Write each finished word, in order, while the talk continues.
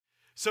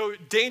So,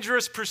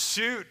 Dangerous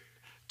Pursuit,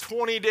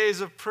 20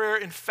 days of prayer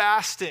and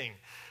fasting.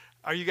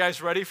 Are you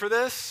guys ready for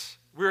this?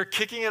 We're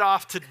kicking it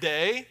off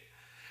today.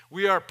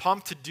 We are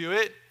pumped to do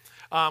it.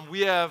 We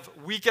have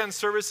weekend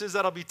services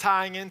that'll be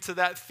tying into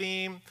that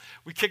theme.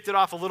 We kicked it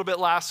off a little bit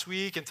last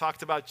week and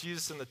talked about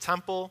Jesus in the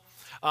temple.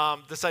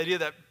 This idea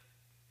that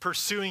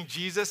pursuing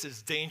Jesus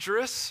is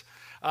dangerous.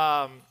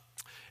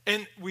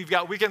 And we've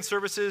got weekend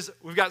services.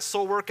 We've got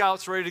soul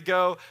workouts ready to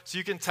go. So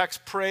you can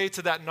text PRAY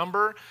to that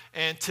number.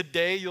 And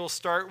today you'll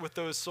start with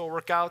those soul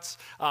workouts.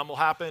 Will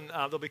happen.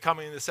 They'll be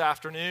coming this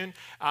afternoon.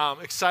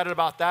 Excited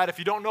about that. If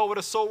you don't know what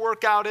a soul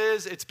workout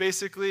is, it's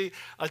basically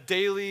a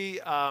daily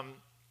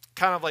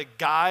kind of like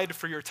guide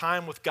for your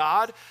time with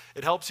God.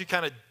 It helps you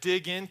kind of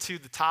dig into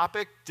the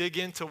topic, dig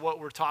into what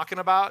we're talking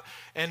about,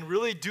 and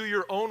really do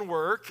your own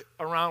work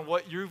around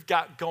what you've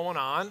got going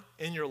on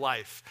in your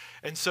life.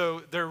 And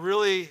so they're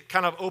really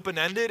kind of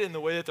open-ended in the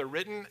way that they're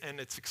written, and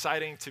it's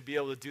exciting to be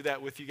able to do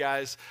that with you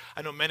guys.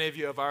 I know many of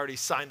you have already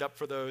signed up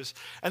for those.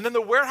 And then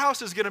the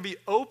warehouse is going to be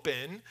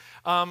open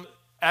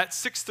at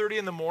 6:30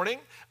 in the morning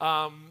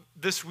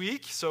this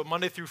week. So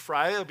Monday through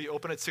Friday, it'll be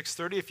open at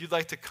 6:30. If you'd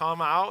like to come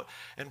out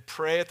and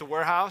pray at the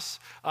warehouse,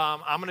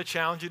 I'm going to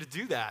challenge you to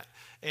do that.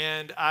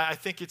 And I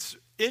think it's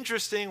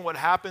interesting what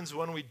happens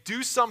when we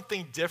do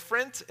something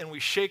different and we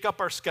shake up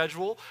our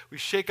schedule, we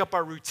shake up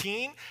our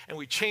routine, and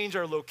we change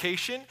our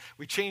location,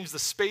 we change the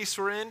space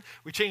we're in,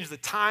 we change the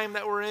time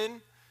that we're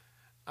in.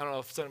 I don't know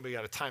if somebody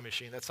got a time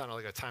machine. That sounded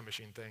like a time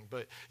machine thing.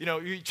 But,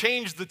 you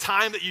change the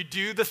time that you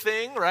do the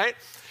thing, right?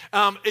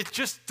 It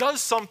just does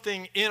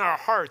something in our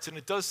hearts, and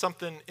it does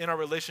something in our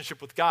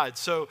relationship with God.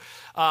 So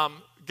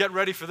get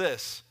ready for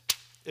this.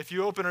 If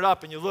you open it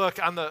up and you look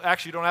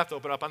actually you don't have to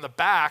open it up, on the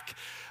back,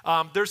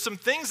 there's some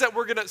things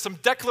that some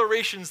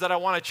declarations that I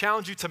want to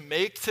challenge you to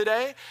make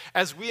today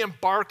as we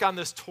embark on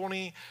this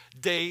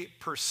 20-day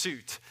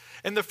pursuit.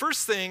 And the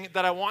first thing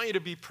that I want you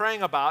to be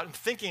praying about and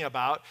thinking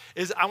about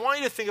is I want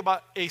you to think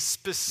about a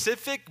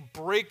specific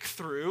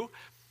breakthrough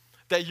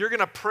that you're going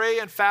to pray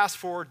and fast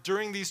for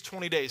during these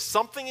 20 days.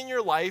 Something in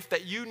your life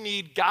that you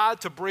need God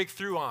to break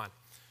through on.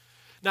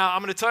 Now,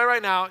 I'm going to tell you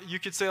right now, you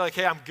could say like,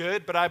 hey, I'm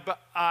good, but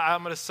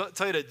I'm going to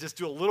tell you to just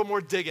do a little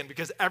more digging,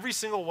 because every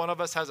single one of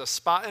us has a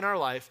spot in our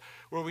life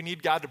where we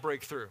need God to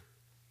break through.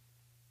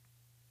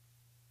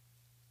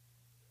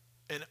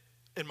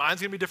 And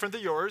mine's going to be different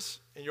than yours,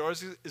 and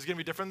yours is going to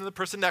be different than the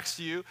person next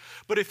to you.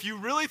 But if you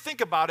really think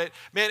about it,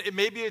 man,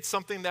 maybe it's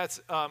something that's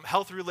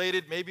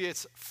health-related, maybe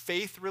it's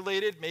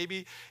faith-related,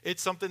 maybe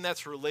it's something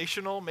that's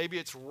relational, maybe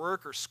it's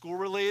work or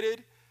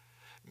school-related,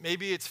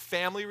 maybe it's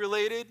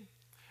family-related.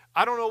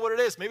 I don't know what it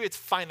is. Maybe it's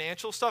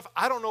financial stuff.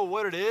 I don't know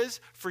what it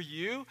is for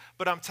you,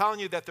 but I'm telling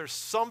you that there's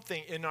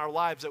something in our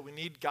lives that we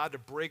need God to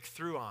break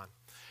through on.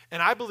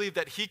 And I believe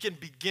that he can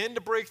begin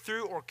to break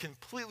through or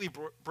completely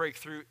break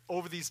through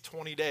over these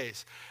 20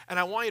 days. And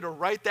I want you to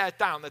write that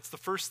down. That's the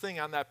first thing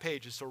on that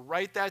page, is to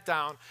write that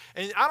down.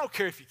 And I don't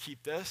care if you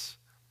keep this,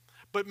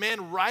 but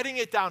man, writing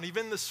it down,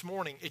 even this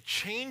morning, it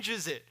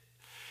changes it.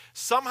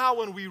 Somehow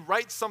when we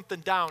write something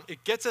down,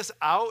 it gets us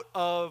out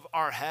of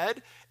our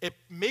head. It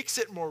makes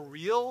it more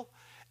real.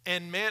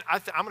 And man,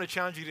 I'm going to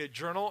challenge you to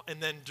journal. And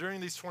then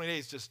during these 20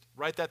 days, just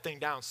write that thing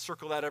down,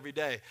 circle that every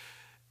day,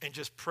 and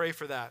just pray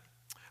for that.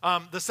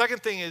 The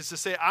second thing is to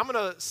say, I'm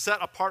going to set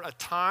apart a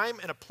time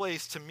and a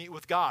place to meet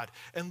with God.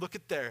 And look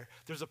at there.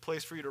 There's a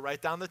place for you to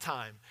write down the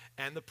time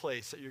and the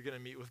place that you're going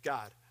to meet with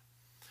God.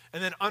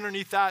 And then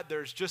underneath that,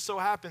 there's just so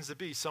happens to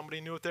be somebody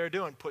knew what they were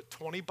doing. Put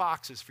 20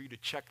 boxes for you to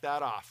check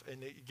that off.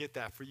 And you get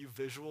that for you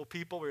visual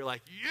people where you're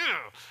like, yeah,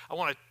 I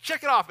want to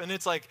check it off. And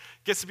it's like,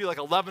 gets to be like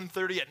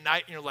 11:30 at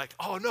night. And you're like,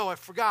 oh no, I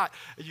forgot.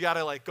 And you got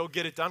to like go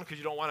get it done because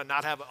you don't want to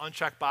not have an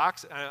unchecked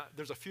box.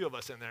 There's a few of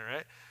us in there,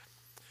 right?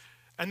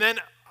 And then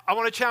I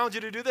want to challenge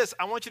you to do this.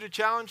 I want you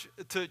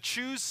to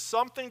choose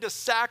something to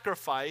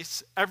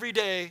sacrifice every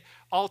day,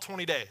 all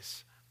 20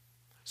 days.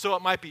 So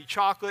it might be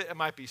chocolate, it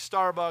might be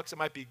Starbucks, it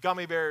might be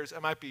gummy bears,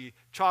 it might be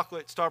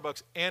chocolate,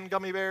 Starbucks, and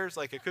gummy bears.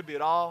 Like it could be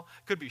it all.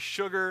 It could be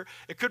sugar.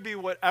 It could be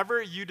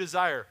whatever you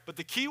desire. But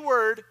the key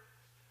word,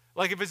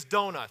 like if it's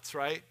donuts,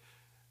 right?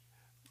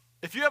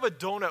 If you have a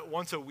donut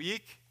once a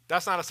week,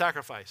 that's not a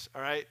sacrifice,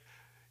 all right?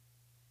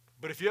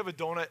 But if you have a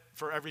donut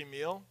for every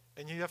meal,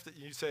 and you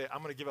say,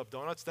 I'm going to give up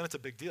donuts, then it's a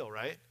big deal,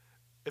 right?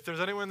 If there's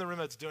anyone in the room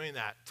that's doing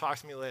that, talk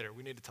to me later.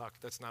 We need to talk.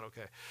 That's not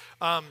okay.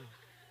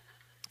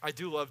 I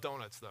do love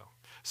donuts, though.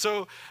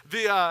 So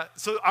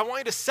I want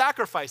you to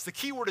sacrifice. The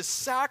key word is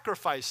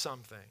sacrifice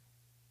something.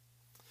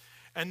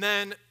 And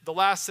then the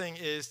last thing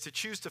is to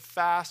choose to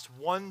fast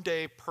 1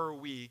 day per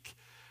week,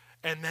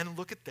 and then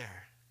look at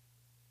there.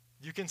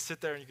 You can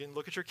sit there and you can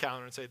look at your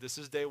calendar and say, this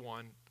is day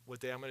 1, what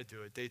day I'm going to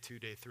do it, day 2,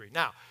 day 3.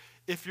 Now,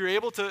 if you're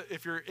able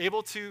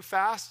to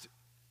fast,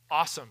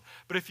 awesome.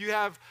 But if you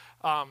have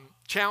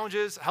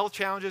challenges, health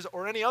challenges,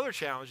 or any other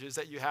challenges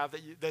that you have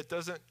that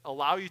doesn't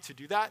allow you to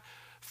do that,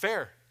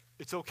 fair.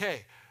 It's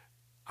okay.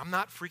 I'm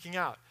not freaking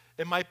out.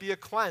 It might be a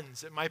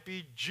cleanse. It might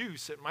be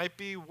juice. It might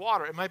be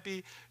water. It might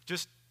be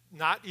just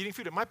not eating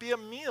food. It might be a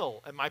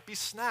meal. It might be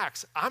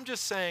snacks. I'm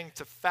just saying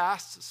to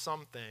fast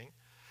something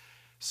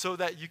so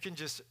that you can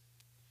just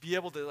be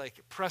able to like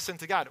press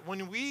into God.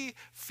 When we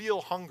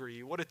feel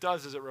hungry, what it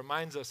does is it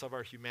reminds us of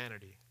our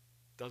humanity,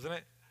 doesn't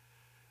it?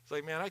 It's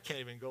like, man, I can't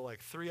even go like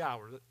 3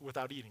 hours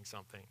without eating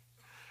something.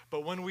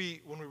 But when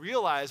we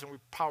realize and we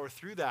power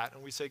through that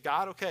and we say,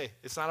 God, okay,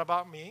 it's not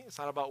about me. It's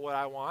not about what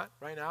I want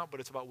right now,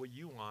 but it's about what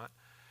you want.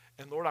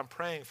 And Lord, I'm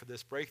praying for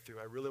this breakthrough.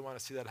 I really want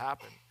to see that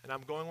happen. And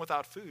I'm going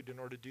without food in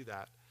order to do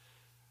that.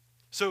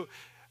 So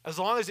as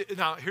long as,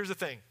 now here's the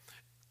thing.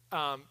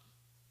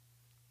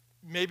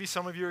 Maybe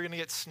some of you are going to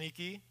get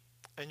sneaky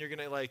and you're going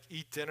to like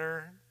eat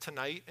dinner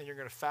tonight and you're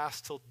going to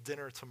fast till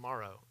dinner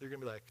tomorrow. You're going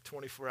to be like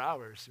 24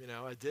 hours,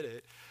 I did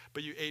it.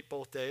 But you ate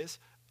both days.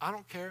 I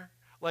don't care.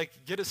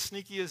 Like, get as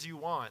sneaky as you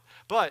want.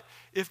 But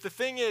if the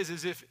thing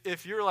is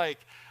if you're like,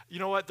 you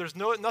know what, there's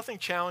nothing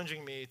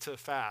challenging me to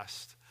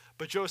fast,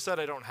 but Joe said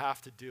I don't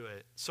have to do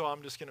it, so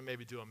I'm just going to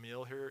maybe do a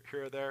meal here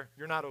or there,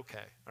 you're not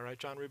okay. All right,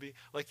 John Ruby?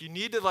 Like, you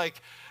need to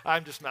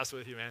I'm just messing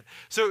with you, man.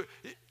 So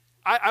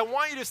I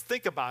want you to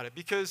think about it,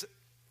 because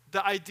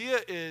the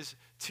idea is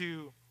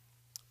to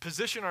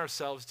position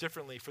ourselves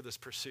differently for this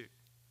pursuit.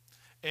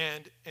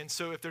 And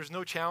so if there's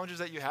no challenges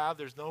that you have,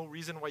 there's no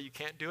reason why you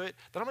can't do it,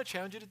 then I'm going to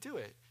challenge you to do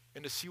it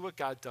and to see what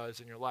God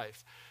does in your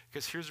life.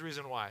 Because here's the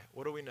reason why.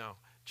 What do we know?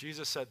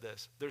 Jesus said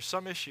this. There's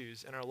some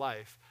issues in our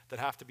life that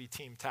have to be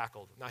team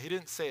tackled. Now, he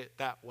didn't say it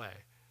that way,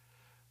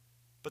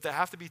 but they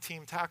have to be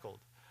team tackled.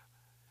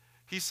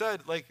 He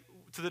said,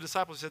 to the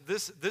disciples, he said,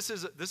 this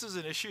is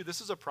an issue, this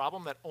is a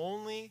problem that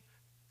only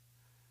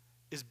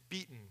is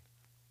beaten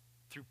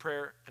through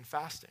prayer and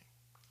fasting.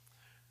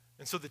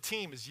 And so the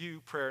team is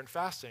you, prayer, and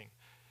fasting.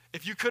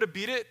 If you could have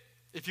beat it,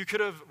 if you could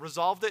have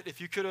resolved it,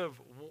 if you could have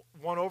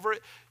won over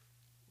it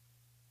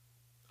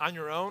on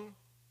your own,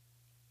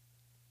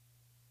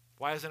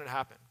 why hasn't it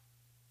happened?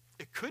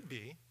 It could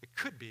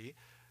be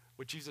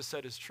what Jesus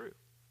said is true.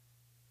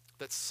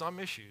 That some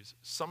issues,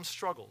 some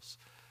struggles,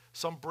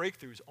 some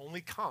breakthroughs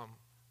only come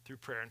through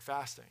prayer and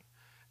fasting.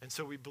 And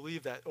so we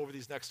believe that over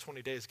these next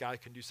 20 days, God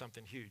can do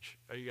something huge.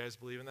 Are you guys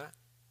believing that?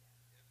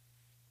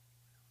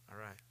 All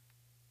right.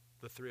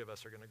 The three of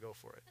us are going to go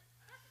for it.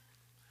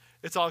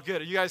 It's all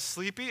good. Are you guys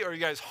sleepy or are you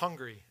guys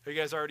hungry? Are you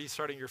guys already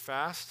starting your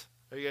fast?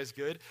 Are you guys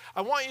good?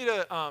 I want you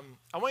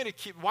to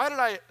keep, why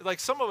did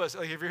some of us,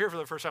 if you're here for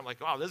the first time,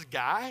 wow, this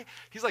guy,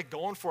 he's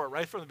going for it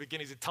right from the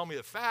beginning. He's telling me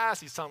to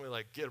fast. He's telling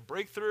me get a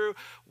breakthrough.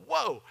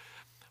 Whoa.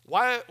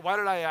 Why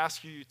did I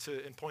ask you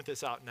to and point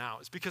this out now?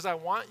 It's because I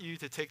want you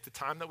to take the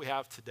time that we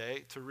have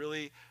today to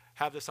really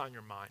have this on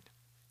your mind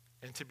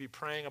and to be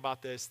praying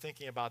about this,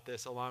 thinking about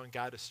this, allowing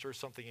God to stir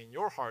something in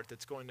your heart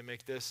that's going to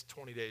make this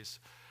 20 days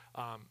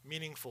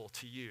meaningful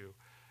to you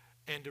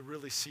and to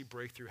really see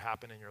breakthrough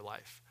happen in your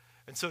life.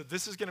 And so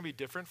this is going to be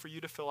different for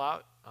you to fill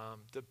out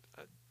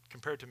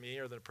compared to me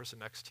or the person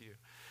next to you.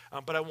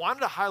 But I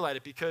wanted to highlight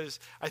it because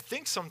I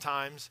think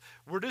sometimes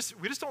we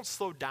just don't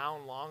slow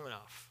down long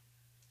enough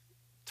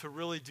to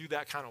really do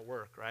that kind of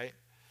work, right?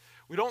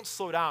 We don't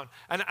slow down.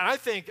 And I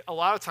think a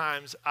lot of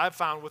times I've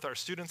found with our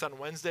students on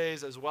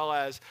Wednesdays as well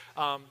as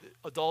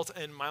adults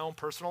in my own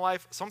personal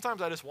life,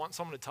 sometimes I just want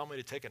someone to tell me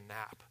to take a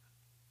nap.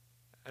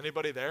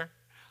 Anybody there?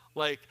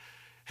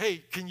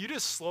 Hey, can you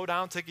just slow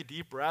down, take a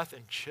deep breath,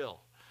 and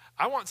chill?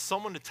 I want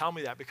someone to tell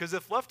me that, because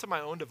if left to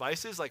my own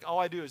devices, all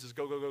I do is just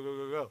go, go, go, go,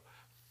 go, go.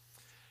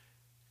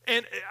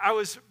 And I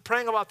was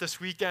praying about this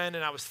weekend,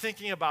 and I was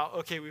thinking about,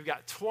 okay, we've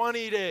got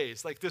 20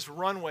 days, this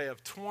runway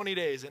of 20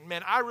 days. And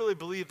man, I really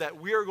believe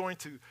that we are going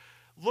to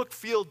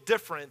feel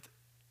different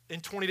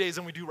in 20 days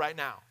than we do right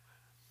now.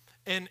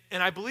 And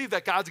I believe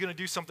that God's going to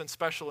do something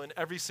special in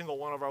every single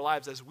one of our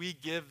lives as we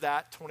give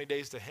that 20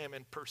 days to him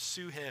and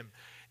pursue him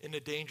in a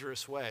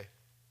dangerous way.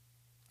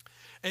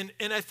 And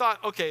I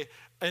thought, okay,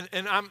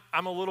 and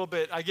I'm a little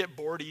bit, I get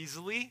bored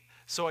easily.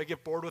 So I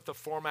get bored with the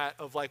format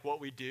of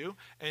what we do.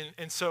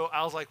 And so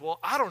I was well,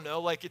 I don't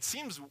know, it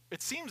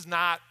seems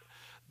not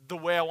the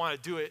way I want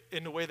to do it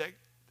in a way that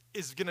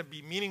is going to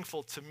be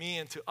meaningful to me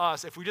and to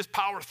us if we just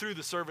power through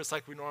the service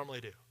like we normally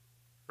do,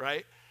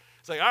 right?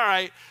 It's all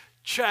right,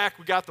 check,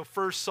 we got the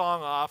first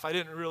song off. I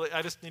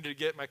just needed to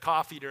get my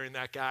coffee during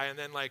that guy. And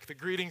then the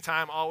greeting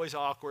time, always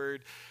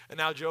awkward. And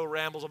now Joe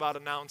rambles about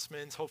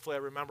announcements. Hopefully I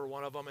remember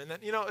one of them. And then,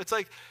 it's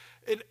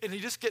and you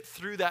just get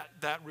through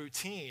that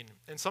routine.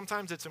 And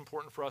sometimes it's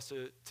important for us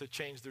to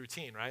change the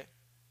routine, right?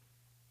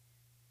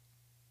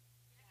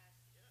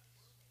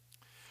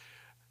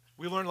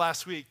 We learned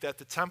last week that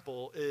the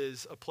temple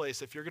is a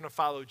place, if you're going to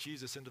follow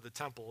Jesus into the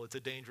temple, it's a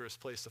dangerous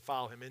place to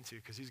follow him into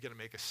because he's going to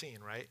make a scene,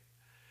 right?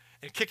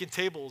 And kicking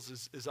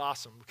tables is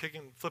awesome.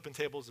 Flipping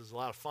tables is a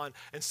lot of fun.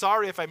 And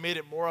sorry if I made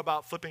it more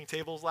about flipping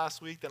tables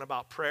last week than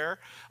about prayer,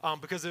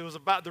 because it was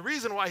about, the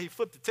reason why he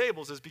flipped the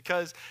tables is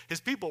because his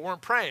people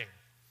weren't praying.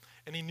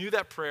 And he knew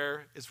that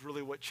prayer is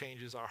really what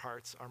changes our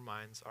hearts, our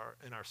minds,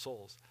 and our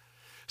souls.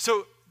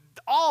 So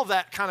all of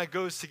that kind of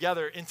goes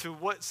together into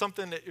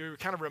something that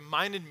kind of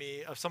reminded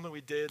me of something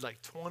we did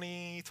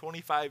 20,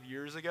 25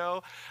 years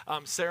ago.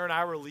 Sarah and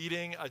I were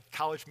leading a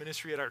college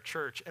ministry at our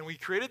church, and we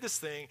created this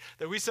thing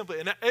that we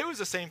simply, and it was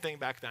the same thing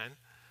back then,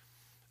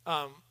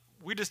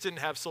 we just didn't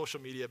have social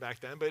media back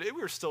then, but we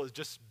were still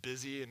just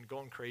busy and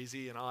going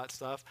crazy and all that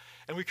stuff.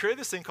 And we created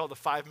this thing called the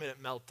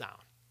 5-minute meltdown.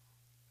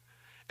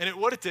 And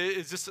what it did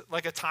is just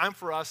like a time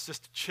for us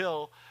just to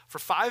chill for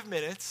 5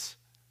 minutes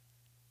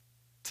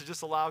to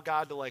just allow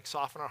God to like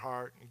soften our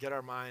heart and get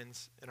our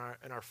minds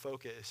and our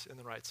focus in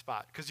the right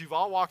spot. Because you've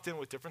all walked in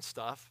with different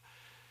stuff.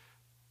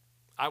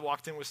 I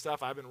walked in with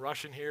stuff. I've been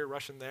rushing here,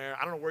 rushing there.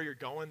 I don't know where you're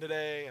going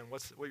today and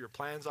what your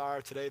plans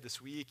are today,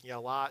 this week. You got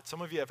a lot.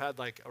 Some of you have had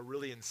like a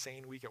really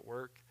insane week at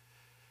work.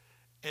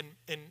 And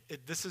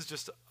this is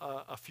just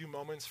a few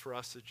moments for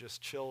us to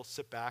just chill,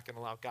 sit back, and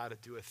allow God to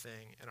do a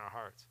thing in our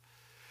hearts.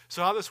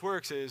 So how this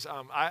works is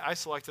I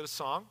selected a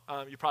song.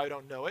 You probably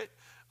don't know it,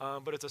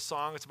 but it's a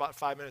song. It's about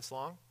 5 minutes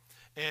long.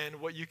 And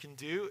what you can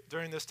do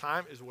during this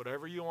time is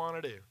whatever you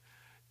want to do.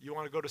 You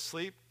want to go to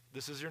sleep?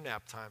 This is your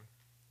nap time.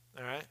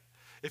 All right?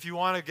 If you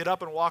want to get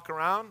up and walk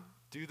around,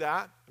 do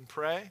that and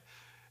pray.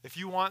 If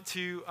you want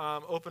to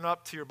open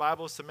up to your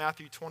Bibles to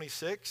Matthew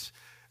 26,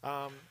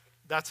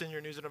 that's in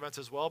your news and events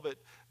as well, but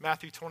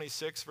Matthew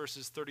 26,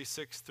 verses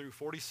 36 through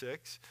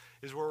 46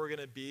 is where we're going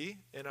to be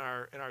in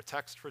our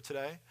text for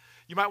today.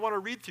 You might want to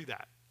read through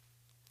that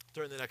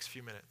during the next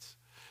few minutes.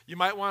 You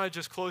might want to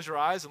just close your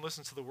eyes and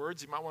listen to the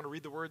words. You might want to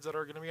read the words that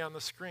are going to be on the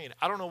screen.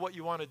 I don't know what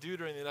you want to do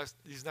during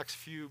these next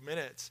few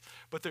minutes,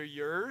 but they're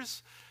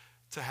yours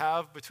to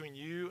have between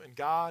you and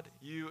God,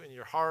 you and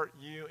your heart,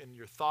 you and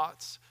your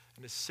thoughts,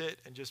 and to sit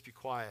and just be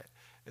quiet.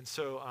 And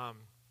so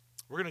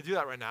we're going to do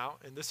that right now,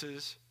 and this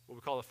is what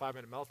we call the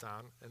 5-minute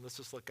meltdown, and let's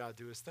just let God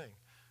do his thing.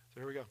 So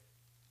here we go.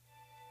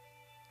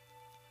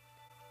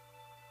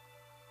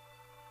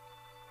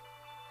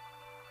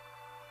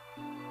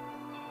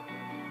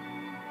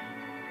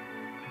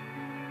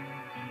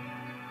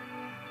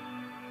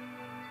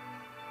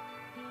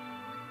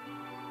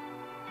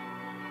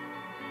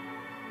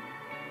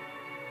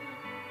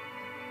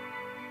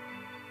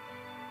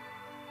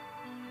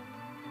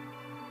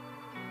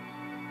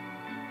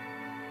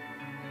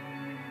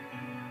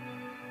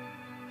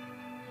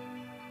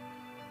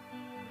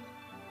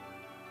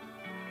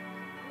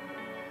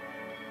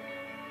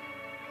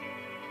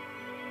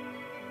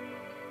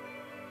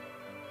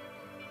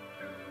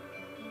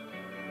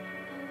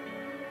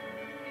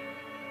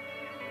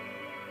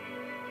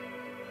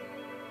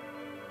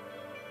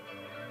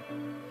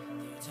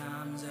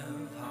 Times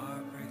of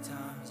heartbreak,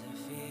 times of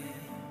fear,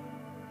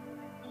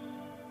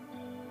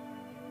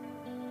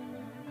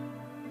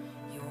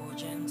 your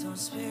gentle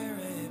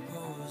spirit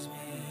pulls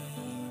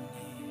me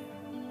near.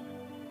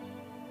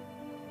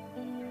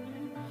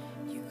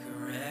 You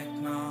correct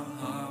my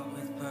heart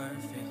with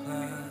perfect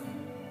love.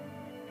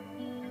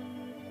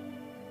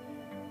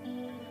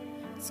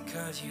 It's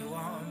 'cause you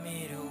want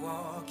me to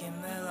walk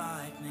in the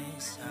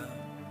likeness of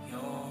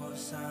your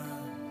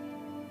Son.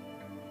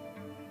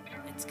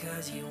 It's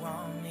 'cause you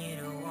want me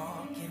to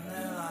walk in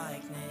the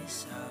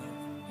likeness of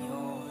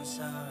your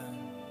Son.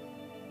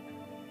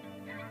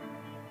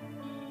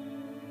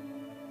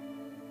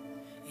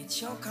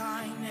 It's your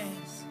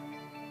kindness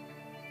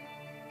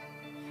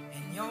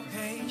and your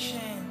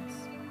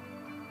patience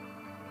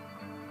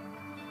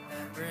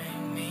that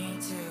bring me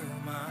to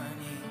my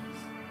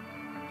knees,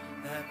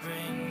 that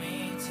bring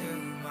me to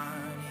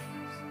my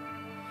knees.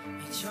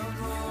 It's your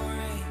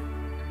glory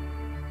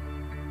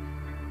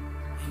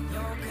and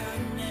your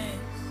goodness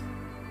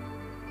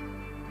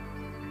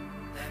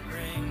that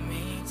bring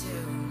me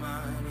to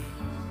my knees.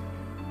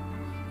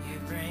 You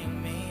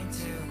bring me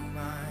to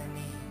my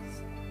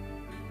knees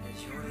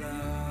as your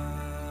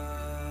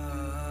love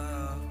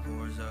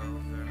pours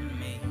over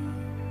me.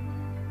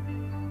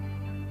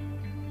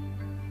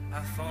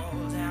 I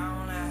fall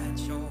down at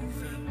your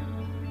feet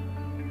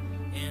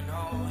in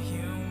all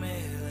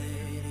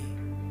humility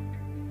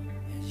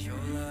as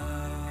your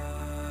love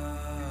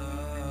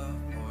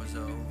pours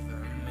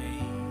over me.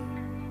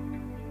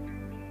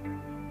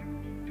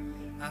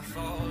 I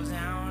fall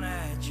down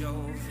at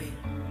your feet,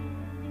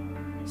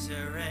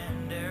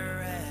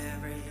 surrender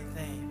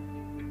everything.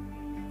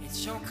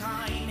 It's your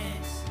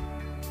kindness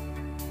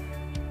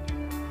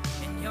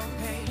and your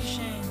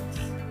patience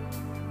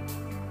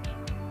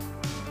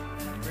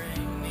that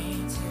bring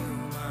me to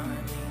my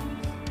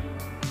knees,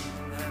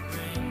 that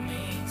bring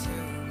me to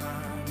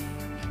my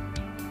knees.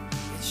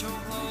 It's your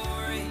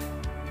glory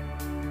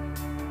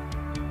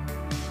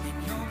and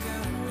your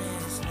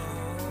goodness,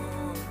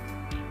 Lord,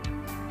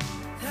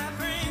 that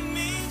bring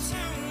me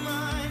to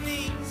my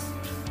knees.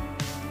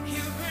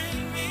 You bring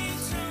me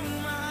to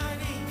my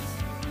knees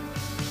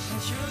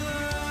as your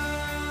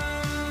love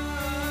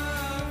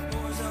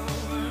pours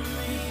over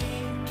me.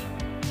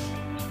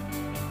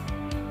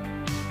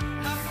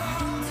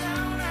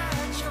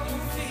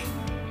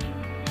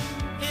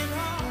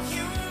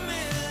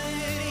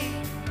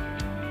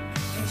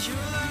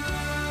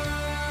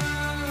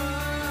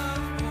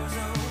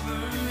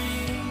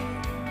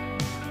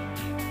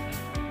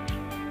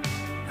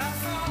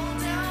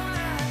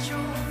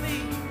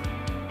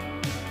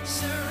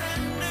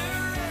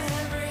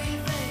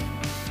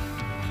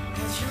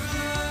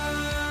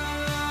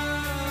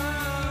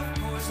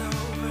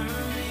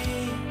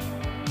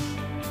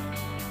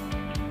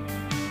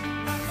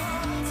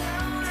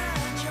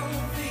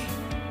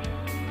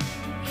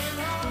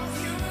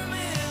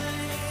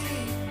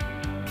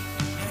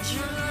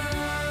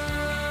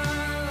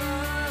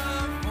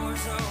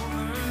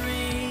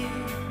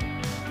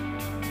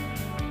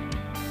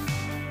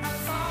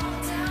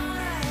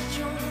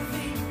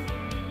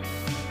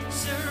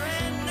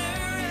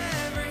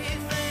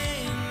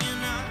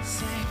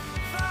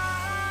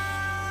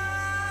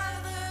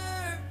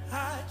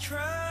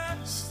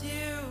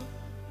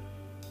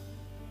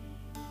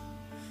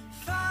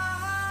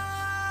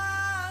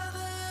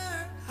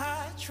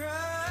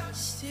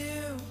 trust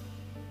you.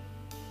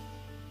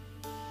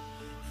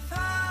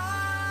 Father,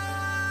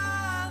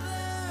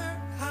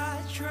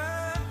 I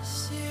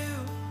trust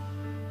you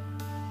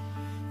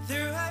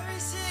through every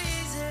season.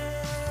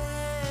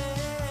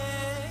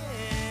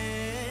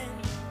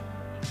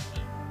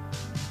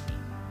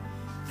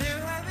 Through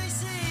every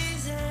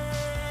season.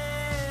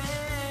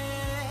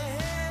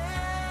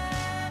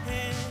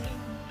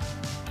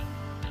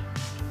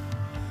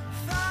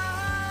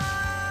 Father,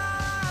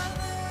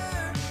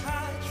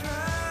 I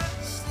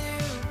trust you.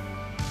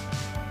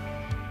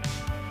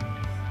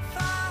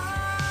 Father,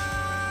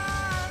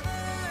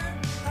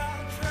 I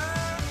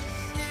trust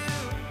you.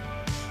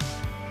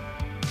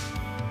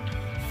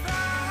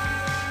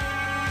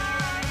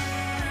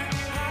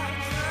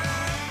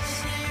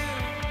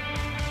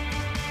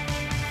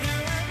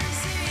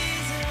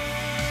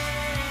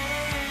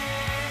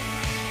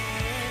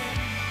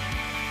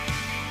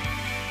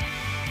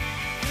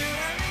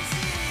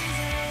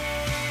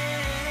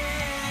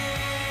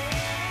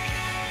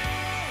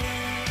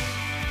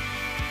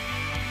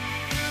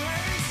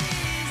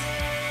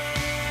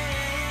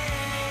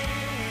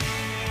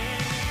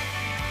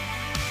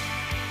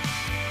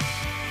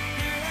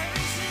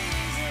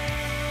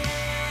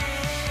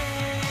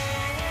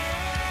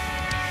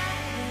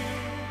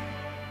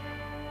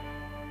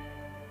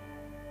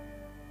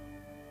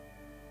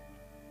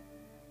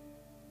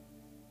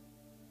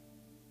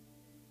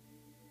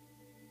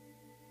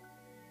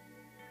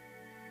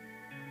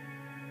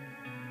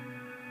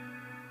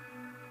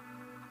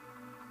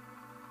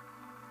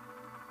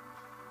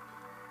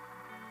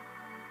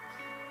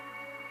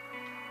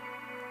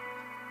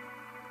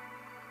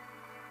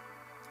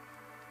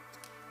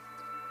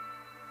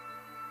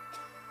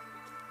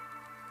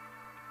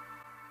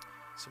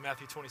 So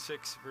Matthew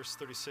 26, verse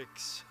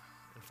 36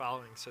 and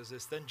following says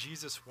this, "Then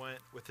Jesus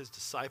went with his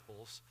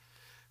disciples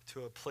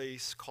to a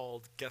place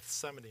called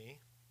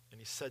Gethsemane, and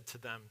he said to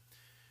them,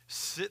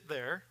 'Sit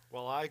there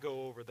while I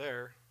go over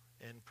there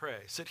and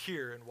pray. Sit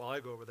here and while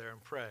I go over there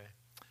and pray.'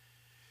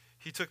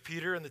 He took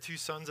Peter and the two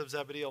sons of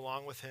Zebedee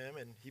along with him,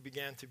 and he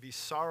began to be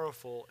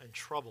sorrowful and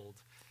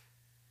troubled.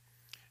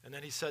 And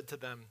then he said to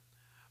them,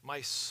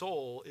 'My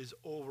soul is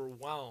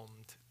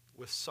overwhelmed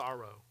with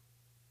sorrow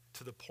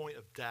to the point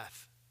of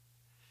death.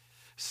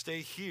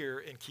 Stay here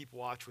and keep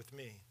watch with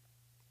me.'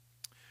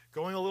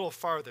 Going a little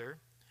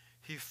farther,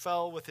 he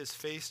fell with his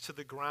face to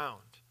the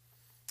ground,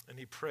 and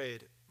he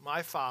prayed,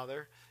 'My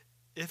Father,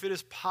 if it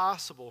is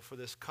possible for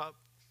this cup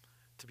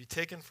to be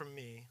taken from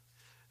me,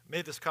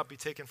 may this cup be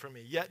taken from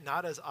me, yet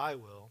not as I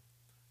will,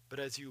 but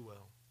as you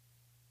will.'"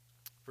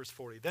 Verse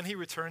 40, "Then he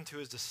returned to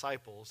his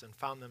disciples and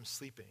found them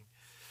sleeping.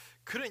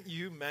 'Couldn't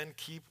you men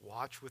keep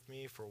watch with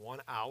me for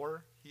 1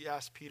 hour?' he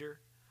asked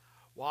Peter.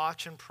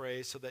 'Watch and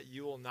pray so that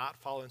you will not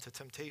fall into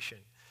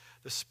temptation.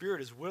 The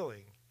spirit is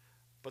willing,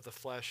 but the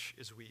flesh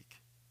is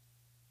weak.'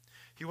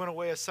 He went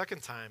away a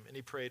second time, and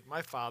he prayed,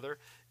 'My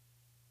Father,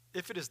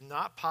 if it is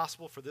not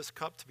possible for this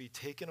cup to be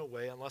taken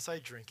away unless I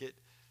drink it,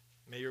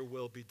 may your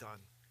will be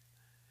done.'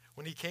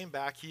 When he came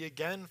back, he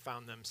again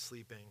found them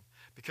sleeping,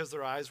 because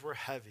their eyes were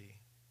heavy.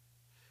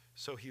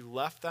 So he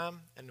left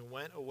them and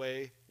went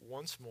away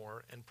once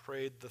more and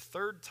prayed the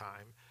third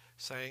time,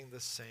 saying the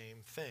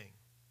same thing.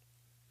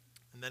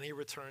 And then he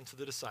returned to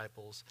the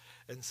disciples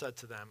and said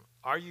to them,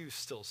 'Are you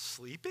still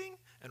sleeping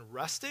and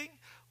resting?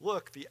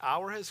 Look, the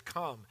hour has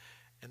come,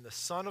 and the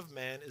Son of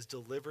Man is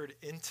delivered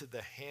into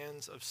the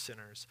hands of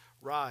sinners.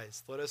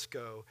 Rise, let us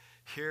go.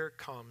 Here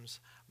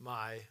comes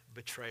my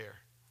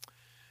betrayer.'"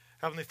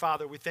 Heavenly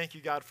Father, we thank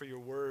you, God, for your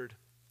word.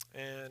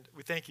 And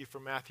we thank you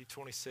for Matthew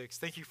 26.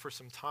 Thank you for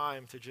some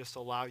time to just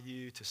allow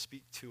you to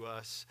speak to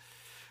us.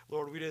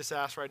 Lord, we just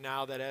ask right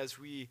now that as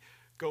we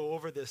go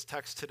over this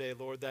text today,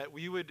 Lord, that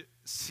we would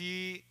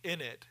see in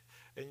it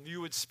and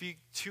you would speak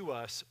to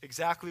us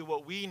exactly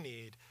what we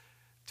need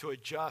to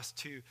adjust,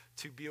 to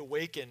be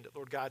awakened,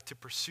 Lord God, to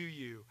pursue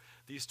you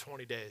these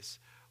 20 days.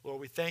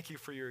 Lord, we thank you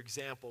for your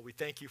example. We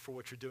thank you for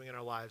what you're doing in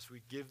our lives.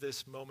 We give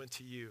this moment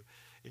to you.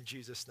 In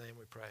Jesus' name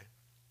we pray.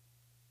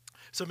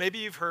 So maybe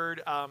you've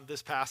heard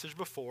this passage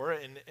before,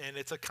 and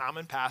it's a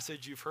common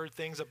passage. You've heard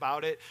things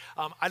about it.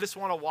 I just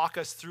want to walk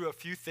us through a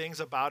few things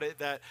about it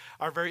that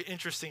are very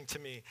interesting to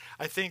me.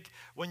 I think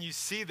when you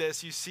see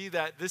this, you see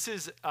that this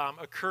is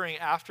occurring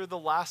after the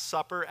Last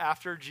Supper,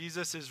 after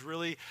Jesus is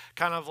really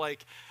kind of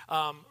like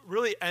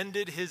really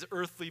ended his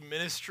earthly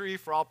ministry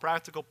for all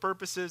practical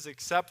purposes,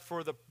 except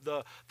for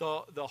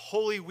the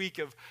Holy Week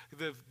of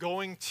the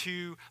going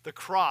to the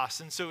cross.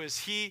 And so as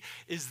he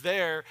is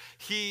there,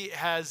 he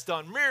has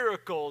done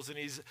miracles, and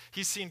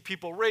he's seen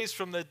people raised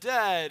from the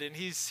dead, and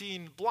he's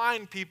seen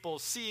blind people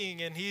seeing,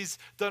 and he's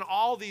done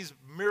all these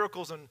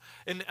miracles and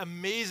an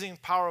amazing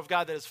power of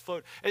God that has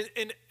flowed.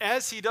 And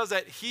as he does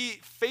that,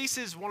 he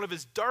faces one of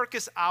his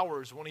darkest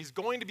hours when he's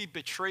going to be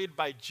betrayed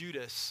by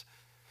Judas.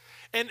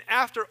 And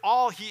after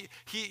all, he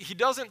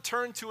doesn't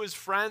turn to his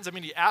friends. I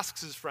mean, he asks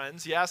his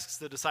friends. He asks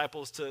the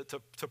disciples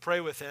to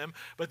pray with him,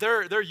 but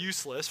they're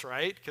useless,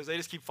 right? Because they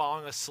just keep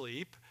falling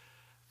asleep.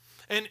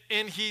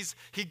 And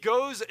he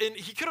goes, and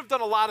he could have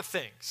done a lot of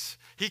things.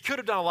 He could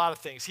have done a lot of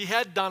things. He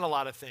had done a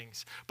lot of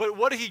things. But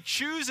what he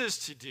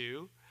chooses to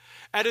do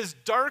at his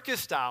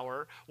darkest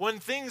hour, when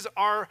things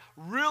are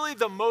really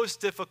the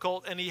most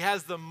difficult and he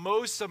has the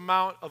most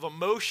amount of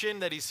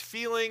emotion that he's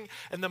feeling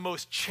and the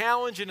most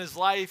challenge in his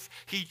life,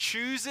 he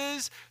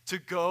chooses to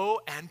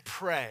go and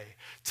pray,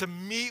 to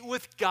meet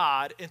with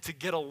God and to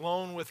get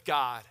alone with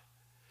God.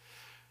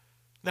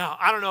 Now,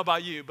 I don't know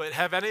about you, but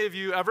have any of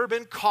you ever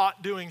been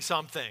caught doing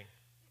something?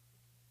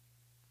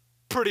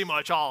 Pretty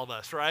much all of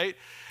us, right?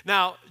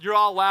 Now, you're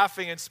all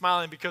laughing and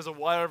smiling because of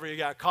whatever you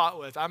got caught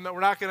with. We're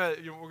not going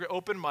to, we're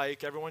open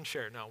mic, everyone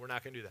share. No, we're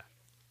not going to do that.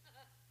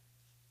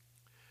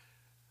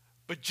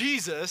 But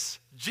Jesus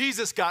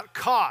got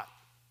caught,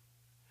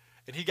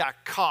 and he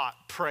got caught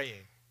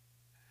praying.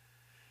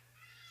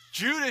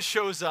 Judas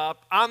shows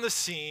up on the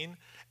scene,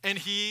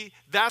 and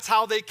that's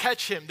how they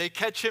catch him. They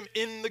catch him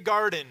in the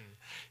garden.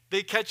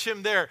 They catch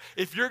him there.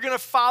 If you're going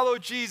to follow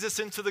Jesus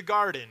into the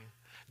garden,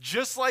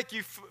 just like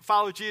you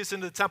follow Jesus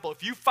into the temple,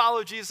 if you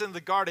follow Jesus in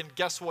the garden,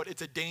 guess what?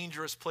 It's a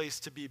dangerous place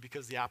to be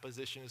because the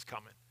opposition is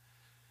coming.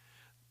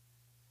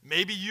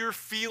 Maybe you're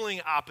feeling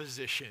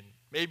opposition.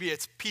 Maybe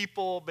it's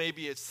people,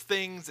 maybe it's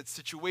things, it's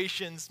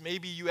situations.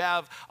 Maybe you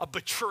have a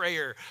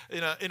betrayer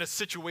in a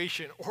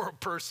situation or a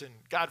person,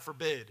 God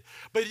forbid.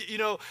 But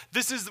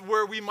this is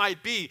where we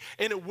might be.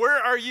 And where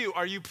are you?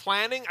 Are you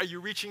planning? Are you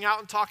reaching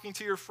out and talking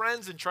to your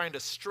friends and trying to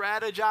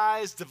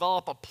strategize,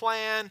 develop a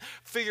plan,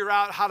 figure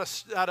out how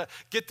to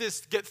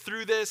get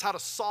through this, how to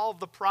solve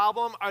the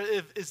problem?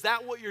 Is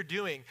that what you're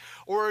doing?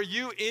 Or are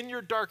you in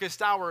your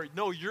darkest hour?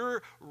 No,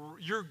 you're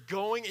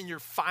going and you're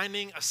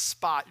finding a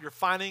spot. You're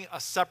finding a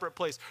separate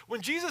place.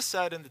 When Jesus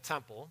said in the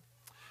temple,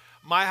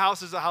 "My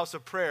house is a house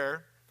of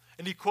prayer,"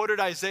 and he quoted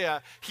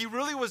Isaiah, he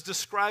really was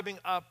describing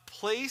a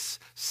place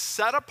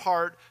set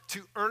apart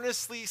to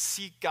earnestly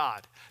seek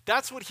God.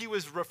 That's what he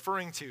was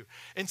referring to.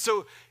 And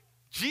so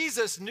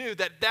Jesus knew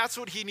that that's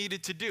what he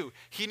needed to do.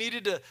 He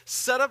needed to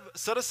set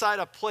aside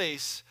a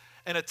place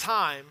and a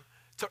time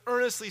to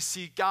earnestly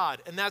seek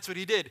God, and that's what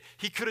he did.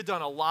 He could have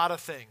done a lot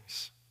of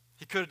things.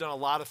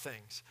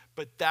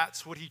 But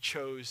that's what he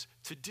chose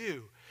to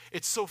do.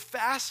 It's so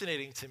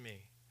fascinating to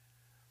me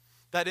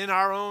that in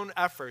our own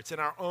efforts, in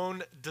our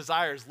own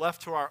desires,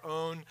 left to our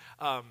own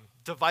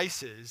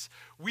devices,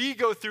 we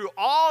go through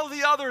all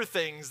the other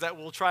things that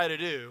we'll try to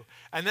do,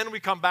 and then we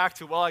come back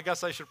to, well, I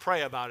guess I should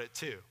pray about it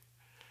too.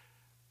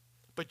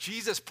 But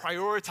Jesus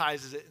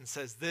prioritizes it and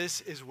says,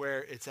 this is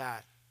where it's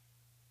at.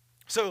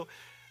 So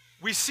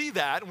we see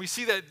that, and we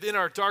see that in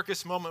our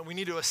darkest moment, we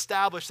need to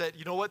establish that,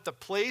 you know what, the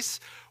place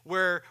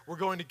where we're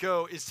going to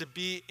go is to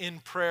be in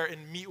prayer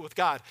and meet with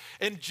God.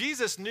 And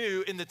Jesus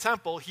knew in the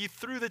temple, he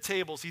threw the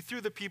tables, he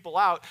threw the people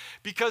out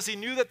because he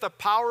knew that the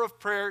power of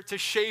prayer to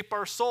shape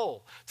our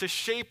soul, to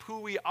shape who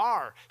we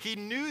are. He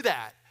knew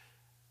that.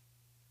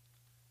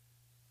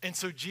 And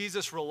so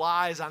Jesus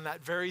relies on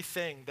that very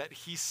thing that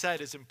he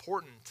said is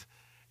important,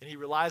 and he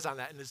relies on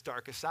that in his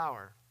darkest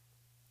hour.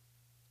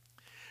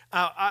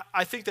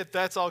 I think that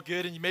that's all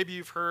good, and maybe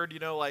you've heard,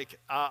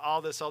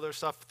 all this other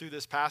stuff through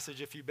this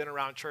passage if you've been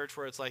around church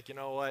where it's like, you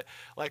know what,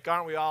 like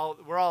aren't we all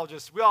would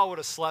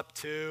have slept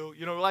too.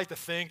 We like to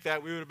think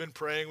that we would have been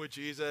praying with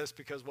Jesus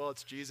because, well,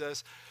 it's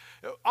Jesus.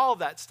 All of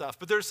that stuff.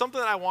 But there's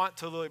something that I want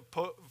to really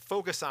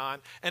focus on,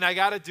 and I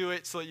got to do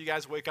it so that you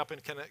guys wake up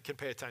and can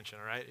pay attention,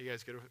 all right? You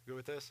guys good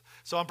with this?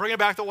 So I'm bringing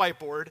back the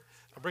whiteboard.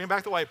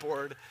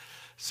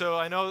 So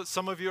I know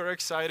some of you are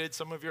excited.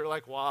 Some of you are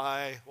like,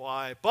 why?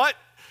 But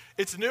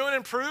it's new and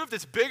improved.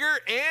 It's bigger,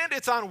 and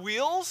it's on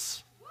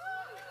wheels.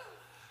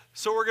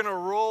 So we're going to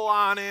roll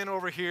on in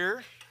over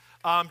here.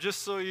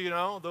 Just so you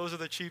know, those are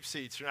the cheap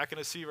seats. You're not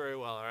going to see very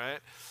well, all right?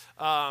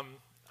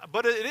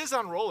 But it is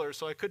on rollers,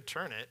 so I could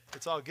turn it.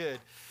 It's all good.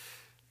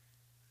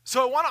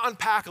 So I want to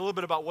unpack a little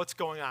bit about what's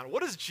going on.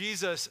 What does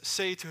Jesus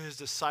say to his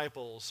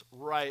disciples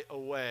right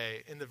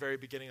away in the very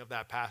beginning of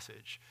that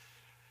passage?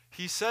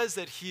 He says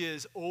that he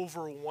is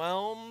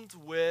overwhelmed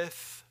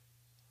with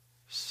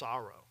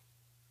sorrow.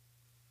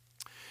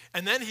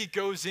 And then he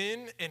goes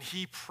in and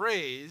he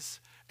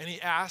prays and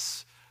he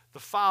asks the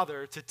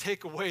Father to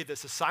take away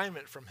this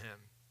assignment from him.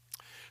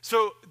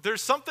 So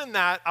there's something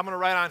that I'm going to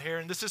write on here,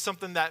 and this is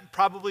something that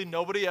probably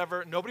nobody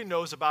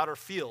knows about or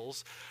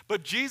feels,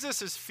 but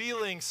Jesus is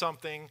feeling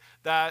something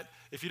that,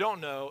 if you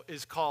don't know,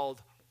 is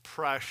called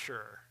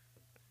pressure.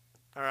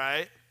 All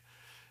right?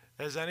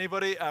 Has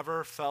anybody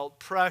ever felt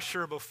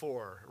pressure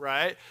before,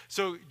 right?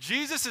 So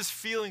Jesus is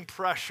feeling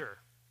pressure.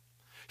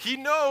 He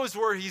knows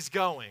where he's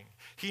going.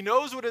 He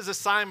knows what his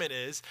assignment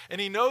is, and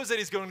he knows that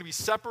he's going to be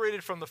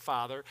separated from the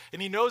Father,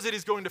 and he knows that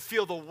he's going to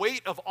feel the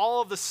weight of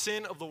all of the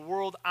sin of the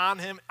world on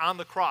him on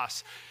the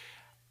cross.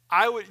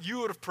 You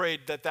would have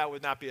prayed that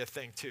would not be a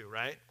thing too,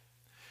 right?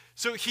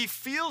 So he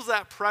feels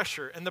that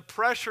pressure, and the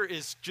pressure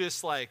is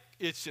just like,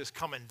 it's just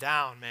coming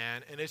down,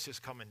 man, and it's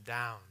just coming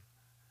down.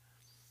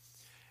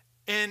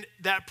 And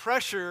that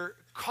pressure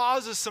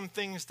causes some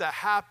things to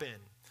happen.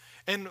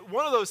 And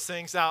one of those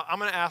things, now I'm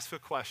going to ask a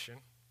question,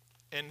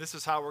 and this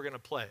is how we're going to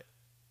play it.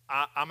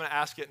 I'm going to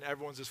ask it, and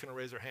everyone's just going to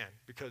raise their hand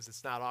because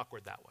it's not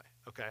awkward that way.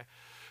 Okay?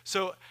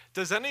 So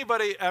does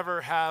anybody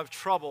ever have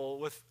trouble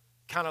with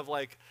kind of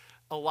like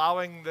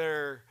allowing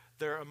their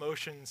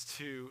emotions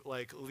to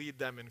like lead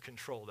them and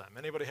control them?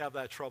 Anybody have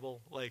that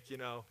trouble? Like,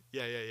 yeah.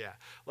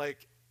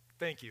 Like,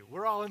 thank you.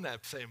 We're all in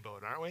that same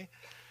boat, aren't we?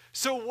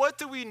 So what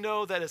do we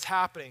know that is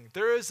happening?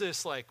 There is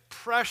this like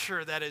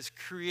pressure that is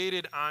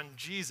created on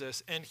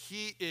Jesus, and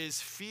he is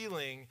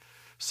feeling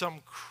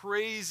some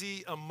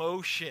crazy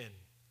emotion.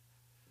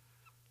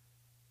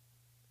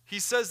 He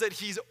says that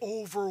he's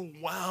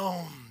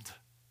overwhelmed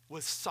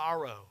with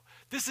sorrow.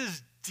 This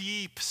is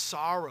deep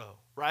sorrow,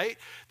 right?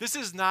 This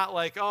is not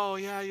like, oh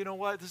yeah, you know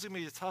what? This is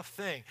going to be a tough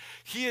thing.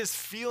 He is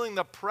feeling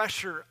the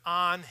pressure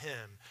on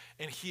him,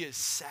 and he is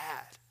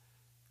sad.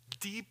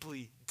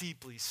 Deeply,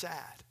 deeply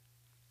sad.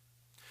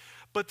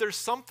 But there's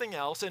something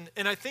else, and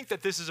I think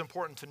that this is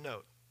important to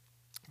note,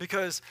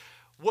 because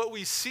what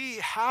we see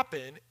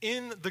happen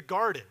in the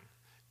garden,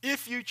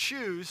 if you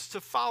choose to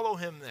follow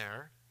him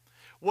there,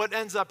 what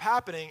ends up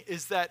happening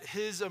is that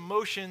his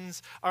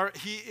emotions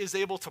he is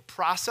able to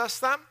process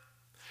them.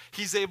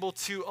 He's able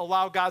to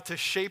allow God to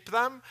shape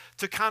them,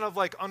 to kind of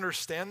like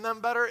understand them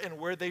better and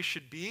where they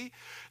should be.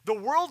 The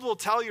world will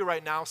tell you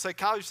right now,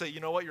 psychology say, you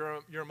know what,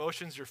 your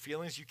emotions, your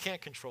feelings, you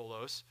can't control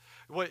those.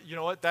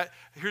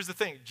 Here's the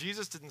thing,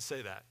 Jesus didn't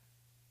say that.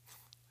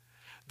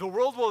 The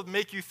world will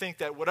make you think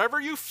that whatever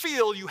you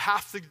feel, you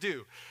have to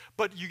do.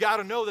 But you got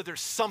to know that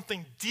there's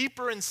something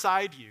deeper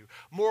inside you,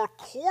 more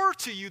core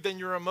to you than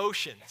your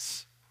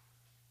emotions.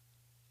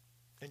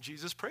 And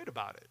Jesus prayed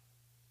about it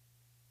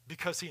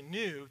because he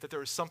knew that there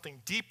was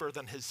something deeper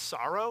than his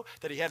sorrow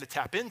that he had to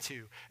tap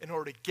into in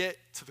order to get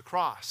to the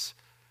cross.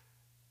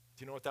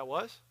 Do you know what that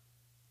was?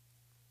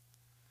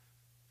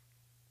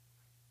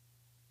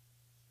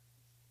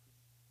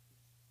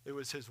 It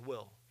was his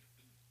will.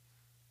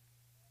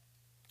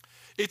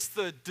 It's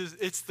the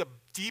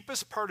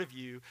deepest part of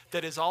you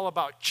that is all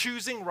about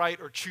choosing right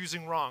or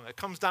choosing wrong. It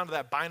comes down to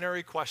that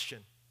binary question,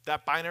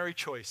 that binary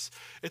choice.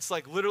 It's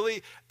like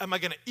literally, am I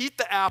going to eat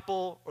the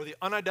apple or the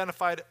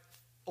unidentified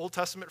Old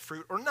Testament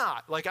fruit or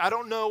not? Like, I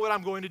don't know what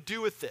I'm going to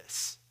do with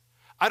this.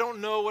 I don't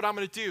know what I'm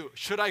going to do.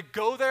 Should I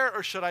go there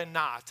or should I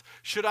not?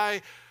 Should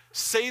I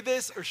say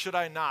this or should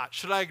I not?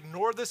 Should I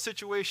ignore this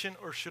situation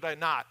or should I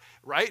not?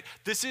 Right?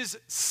 This is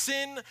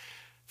sin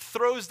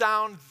throws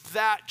down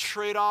that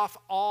trade-off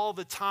all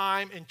the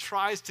time and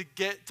tries to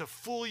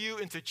fool you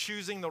into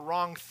choosing the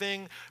wrong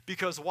thing.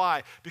 Because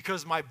why?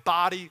 Because my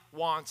body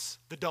wants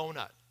the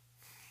donut.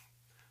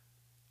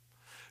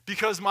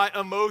 Because my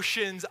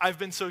emotions, I've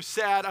been so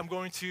sad, I'm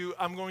going to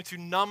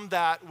numb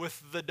that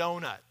with the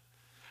donut.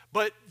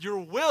 But your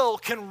will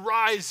can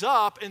rise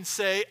up and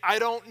say, I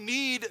don't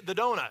need the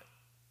donut.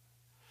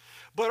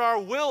 But our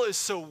will is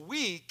so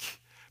weak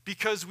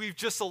because we've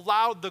just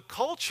allowed the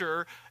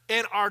culture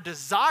and our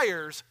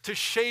desires to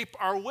shape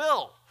our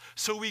will.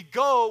 So we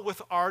go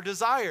with our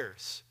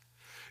desires.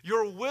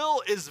 Your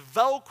will is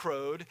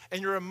Velcroed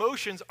and your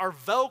emotions are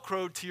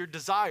Velcroed to your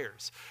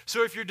desires.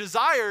 So if your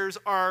desires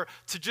are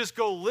to just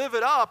go live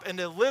it up and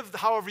to live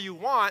however you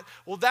want,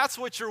 well, that's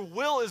what your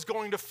will is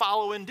going to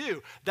follow and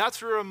do. That's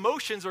where your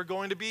emotions are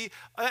going to be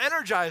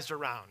energized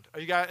around.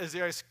 Is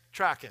you guys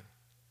tracking?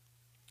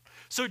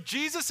 So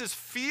Jesus is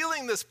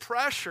feeling this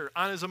pressure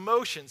on his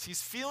emotions.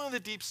 He's feeling the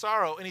deep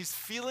sorrow, and he's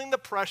feeling the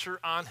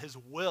pressure on his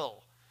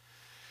will.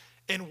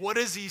 And what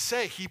does he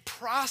say? He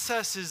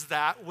processes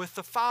that with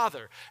the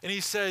Father. And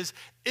he says,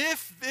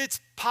 if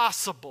it's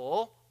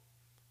possible,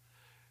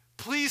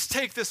 please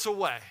take this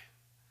away.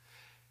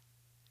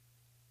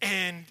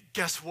 And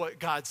guess what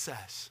God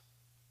says?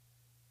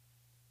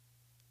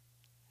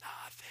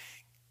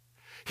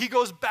 He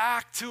goes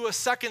back to a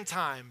second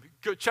time,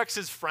 checks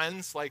his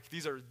friends, like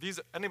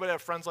anybody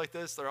have friends like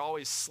this? They're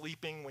always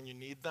sleeping when you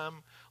need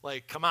them.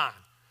 Like, come on,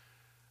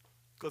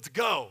 let's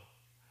go.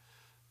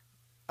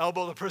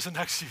 Elbow the person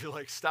next to you,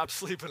 like, stop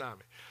sleeping on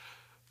me.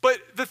 But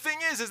the thing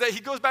is that he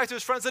goes back to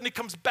his friends, and he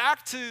comes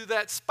back to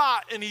that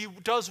spot, and he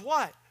does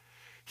what?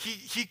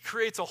 He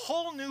creates a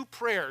whole new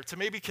prayer to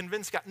maybe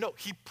convince God. No,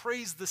 he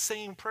prays the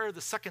same prayer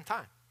the second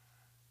time.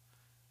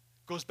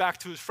 Goes back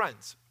to his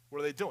friends. What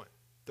are they doing?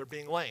 They're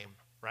being lame.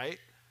 Right?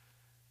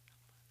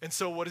 And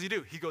so what does he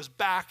do? He goes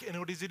back, and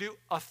what does he do?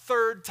 A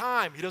third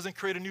time. He doesn't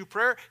create a new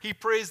prayer. He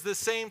prays the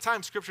same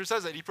time. Scripture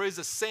says that. He prays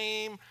the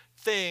same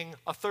thing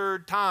a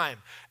third time.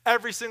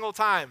 Every single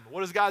time.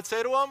 What does God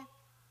say to him?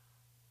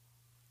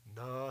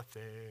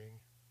 Nothing.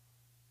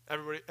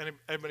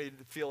 Everybody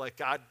feel like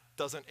God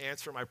doesn't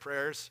answer my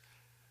prayers?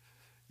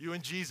 You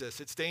and Jesus,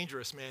 it's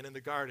dangerous, man, in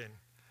the garden.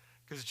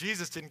 Because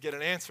Jesus didn't get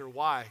an answer.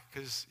 Why?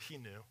 Because he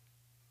knew.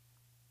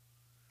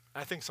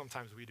 I think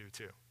sometimes we do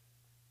too.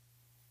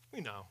 We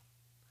know.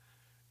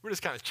 We're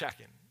just kind of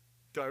checking.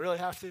 Do I really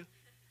have to?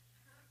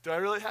 Do I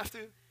really have to?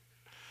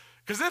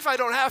 Because if I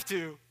don't have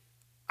to,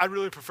 I'd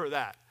really prefer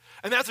that.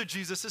 And that's what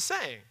Jesus is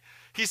saying.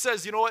 He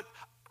says, you know what?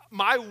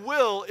 My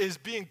will is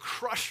being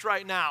crushed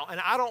right now, and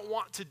I don't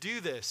want to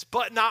do this,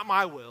 but not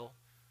my will,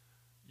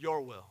 your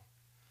will.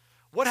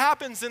 What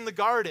happens in the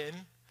garden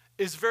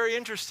is very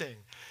interesting.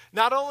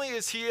 Not only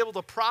is he able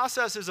to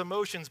process his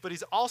emotions, but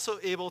he's also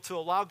able to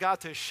allow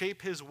God to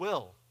shape his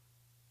will.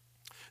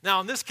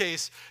 Now, in this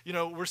case,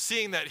 we're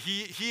seeing that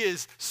he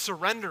is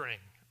surrendering,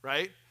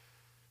 right?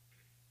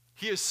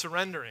 He is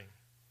surrendering.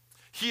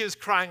 He is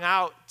crying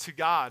out to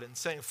God and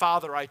saying,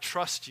 Father, I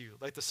trust you,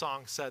 like the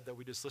song said that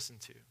we just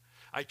listened to.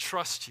 I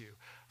trust you.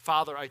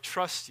 Father, I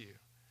trust you.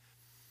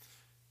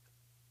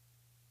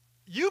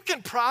 You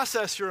can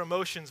process your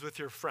emotions with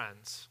your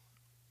friends.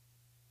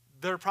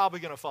 They're probably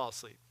going to fall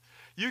asleep.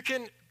 You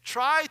can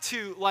try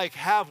to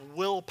have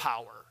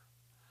willpower.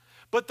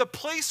 But the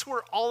place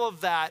where all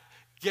of that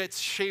gets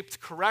shaped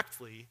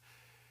correctly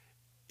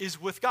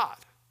is with God.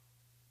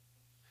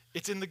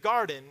 It's in the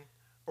garden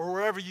or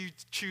wherever you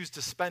choose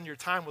to spend your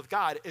time with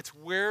God. It's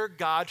where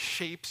God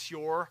shapes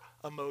your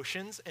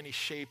emotions and he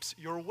shapes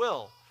your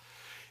will.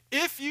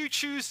 If you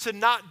choose to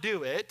not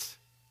do it,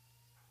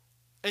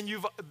 and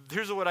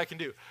here's what I can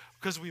do,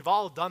 because we've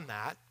all done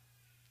that,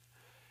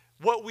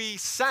 what we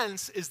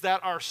sense is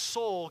that our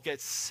soul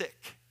gets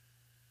sick.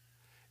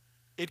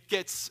 It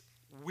gets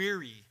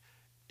weary.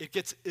 It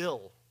gets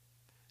ill.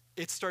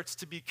 It starts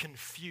to be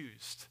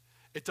confused.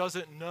 It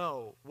doesn't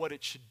know what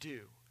it should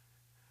do.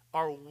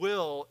 Our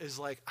will is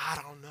like, I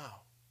don't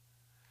know.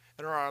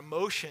 And our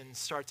emotions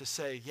start to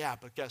say, yeah,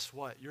 but guess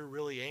what? You're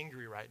really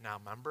angry right now,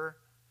 remember?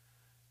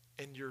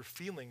 And your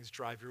feelings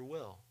drive your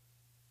will.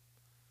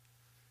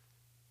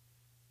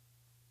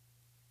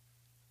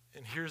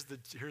 And here's the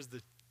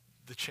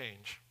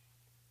change.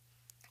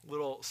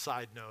 Little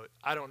side note.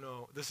 I don't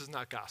know. This is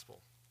not gospel.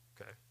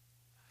 Okay.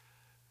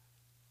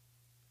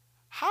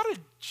 How did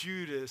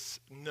Judas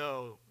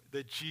know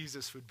that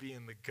Jesus would be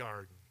in the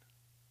garden?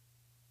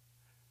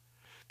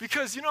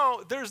 Because,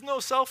 there's no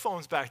cell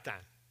phones back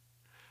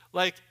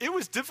then. It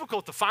was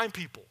difficult to find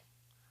people.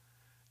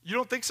 You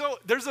don't think so?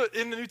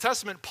 In the New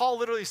Testament, Paul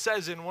literally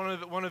says in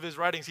one of his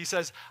writings, he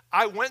says,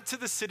 I went to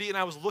the city and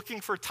I was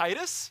looking for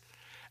Titus.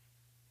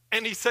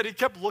 And he said he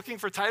kept looking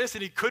for Titus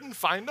and he couldn't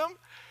find him.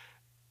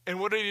 And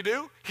what did he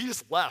do? He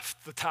just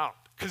left the town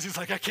because he's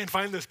like, I can't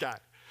find this guy.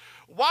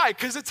 Why?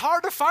 Because it's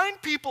hard to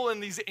find people in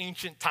these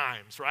ancient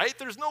times, right?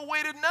 There's no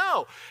way to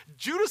know.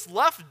 Judas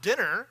left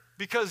dinner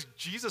because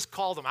Jesus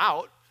called him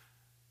out.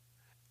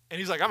 And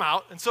he's like, I'm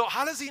out. And so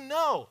how does he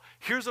know?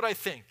 Here's what I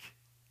think.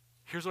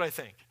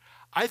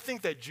 I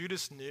think that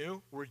Judas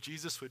knew where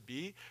Jesus would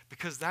be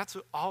because that's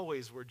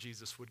always where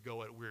Jesus would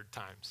go at weird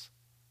times.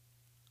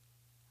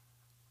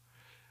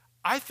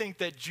 I think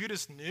that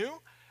Judas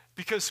knew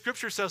because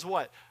Scripture says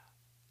what?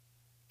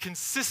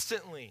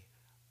 Consistently,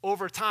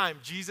 over time,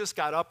 Jesus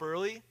got up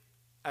early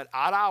at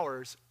odd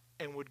hours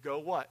and would go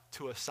what?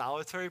 To a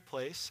solitary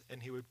place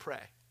and he would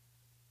pray.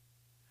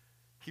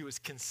 He was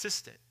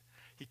consistent.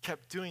 He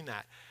kept doing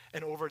that.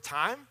 And over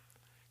time,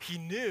 he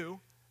knew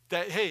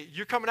that, hey,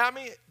 you're coming at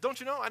me. Don't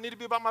you know I need to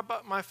be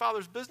about my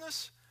Father's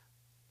business?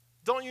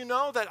 Don't you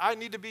know that I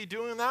need to be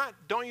doing that?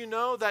 Don't you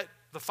know that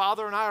the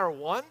Father and I are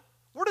one?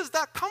 Where does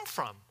that come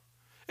from?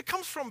 It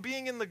comes from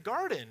being in the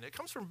garden. It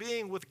comes from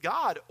being with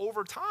God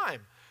over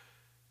time,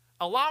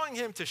 allowing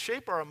him to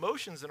shape our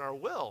emotions and our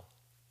will.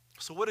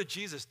 So what did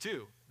Jesus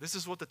do? This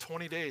is what the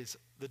 20 days,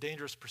 the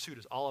dangerous pursuit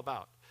is all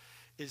about,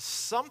 is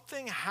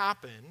something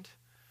happened,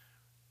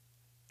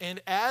 and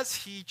as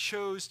he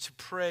chose to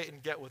pray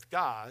and get with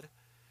God,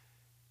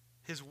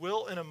 his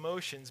will and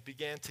emotions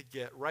began to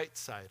get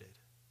right-sided.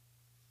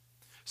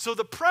 So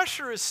the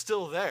pressure is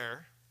still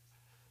there,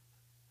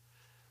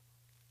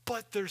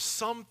 but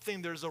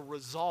there's a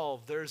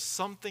resolve. There's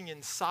something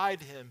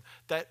inside him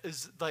that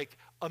is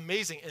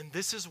amazing. And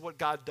this is what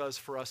God does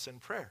for us in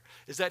prayer,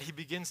 is that he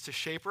begins to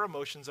shape our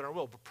emotions and our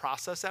will. But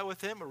process that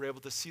with him, and we're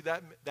able to see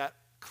that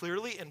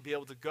clearly and be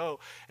able to go,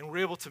 and we're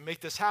able to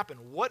make this happen.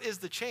 What is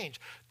the change?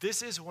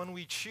 This is when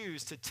we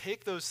choose to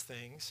take those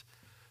things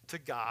to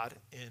God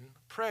in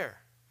prayer.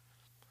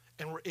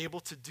 And we're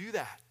able to do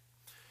that.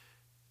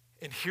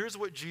 And here's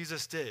what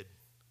Jesus did.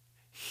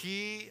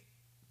 He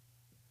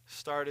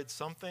started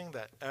something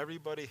that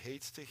everybody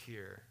hates to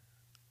hear,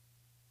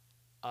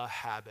 a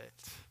habit.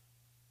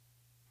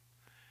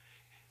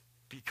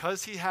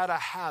 Because he had a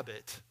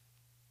habit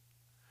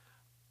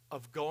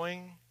of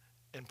going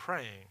and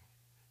praying,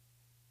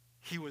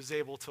 he was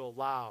able to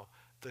allow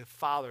the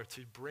Father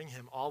to bring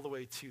him all the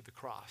way to the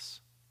cross.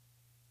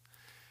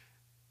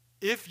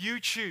 If you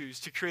choose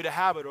to create a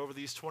habit over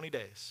these 20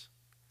 days,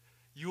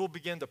 you will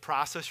begin to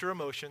process your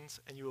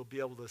emotions and you will be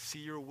able to see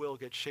your will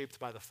get shaped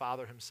by the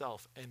Father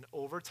himself. And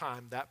over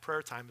time, that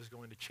prayer time is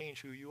going to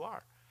change who you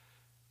are.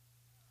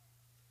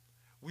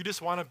 We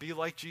just want to be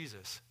like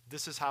Jesus.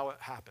 This is how it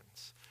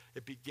happens.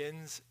 It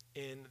begins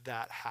in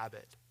that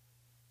habit.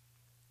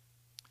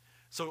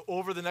 So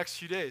over the next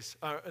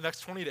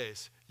 20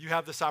 days, you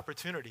have this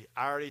opportunity.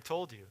 I already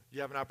told you,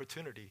 you have an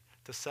opportunity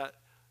to set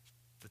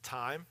the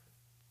time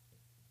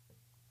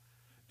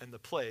and the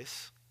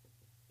place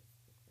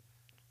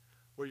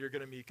where you're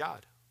going to meet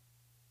God,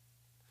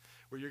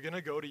 where you're going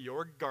to go to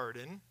your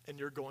garden and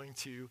you're going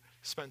to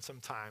spend some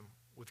time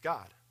with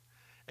God.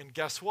 And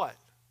guess what?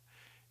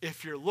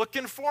 If you're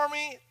looking for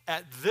me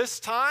at this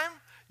time,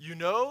 you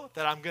know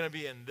that I'm going to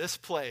be in this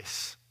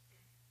place.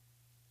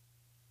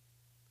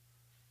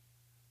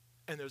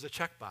 And there's a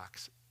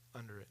checkbox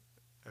under it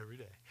every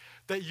day.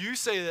 That you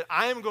say that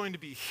I am going to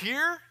be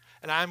here,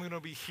 and I'm going to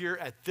be here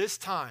at this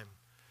time.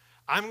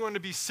 I'm going to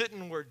be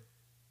sitting where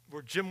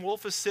Jim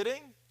Wolf is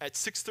sitting at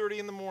 6:30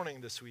 in the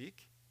morning this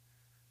week,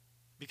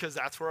 because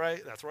that's where I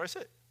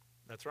sit.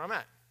 That's where I'm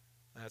at.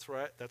 That's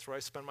where I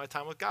spend my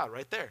time with God,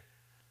 right there.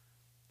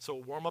 So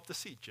warm up the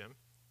seat, Jim.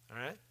 All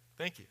right?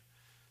 Thank you.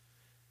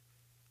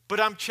 But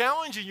I'm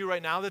challenging you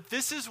right now that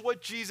this is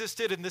what Jesus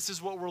did, and this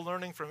is what we're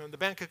learning from him. The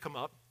band could come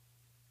up.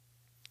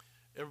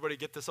 Everybody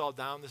get this all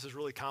down. This is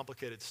really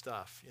complicated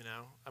stuff, you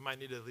know. I might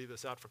need to leave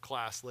this out for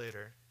class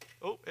later.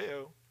 Oh,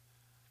 hey-oh.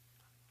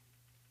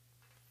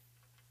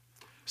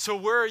 So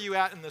where are you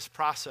at in this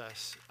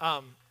process?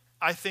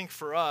 I think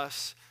for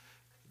us,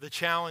 the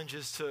challenge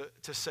is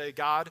to say,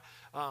 God,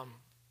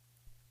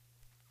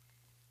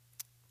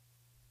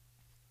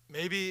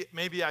 maybe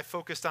I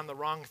focused on the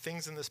wrong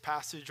things in this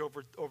passage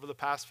over the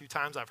past few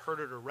times I've heard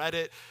it or read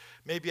it.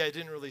 Maybe I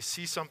didn't really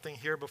see something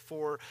here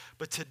before.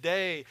 But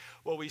today,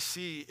 what we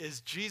see is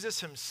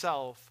Jesus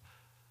himself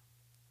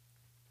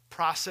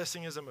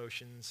processing his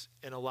emotions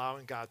and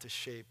allowing God to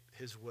shape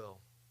his will.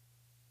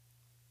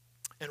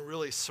 And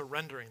really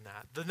surrendering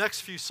that. The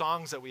next few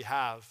songs that we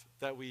have,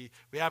 and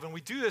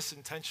we do this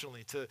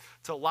intentionally to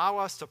allow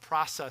us to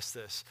process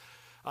this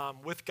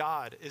with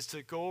God, is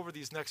to go over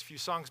these next few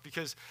songs,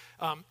 because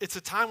it's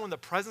a time when the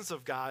presence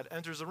of God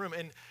enters the room.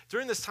 And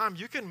during this time,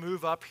 you can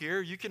move up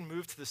here, you can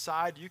move to the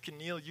side, you can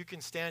kneel, you can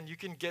stand, you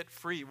can get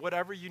free,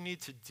 whatever you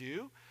need to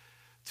do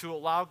to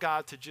allow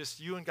God to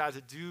you and God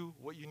to do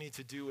what you need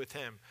to do with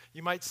him.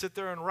 You might sit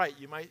there and write.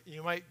 You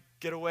might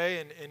get away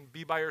and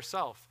be by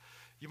yourself.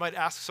 You might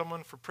ask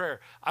someone for prayer.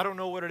 I don't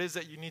know what it is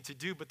that you need to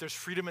do, but there's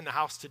freedom in the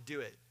house to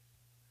do it.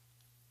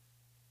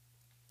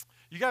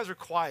 You guys are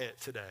quiet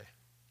today.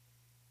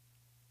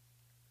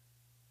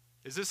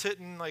 Is this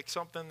hitting like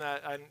something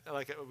that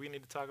we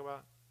need to talk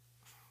about?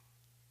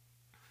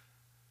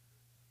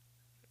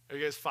 Are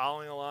you guys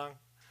following along?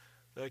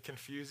 Did I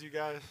confuse you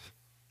guys?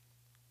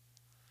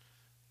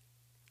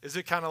 Is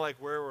it kind of like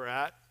where we're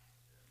at?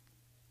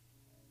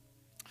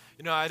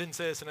 You know, I didn't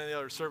say this in any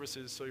other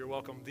services, so you're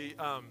welcome.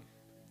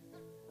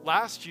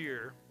 Last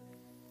year,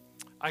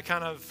 I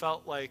kind of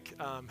felt like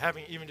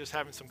having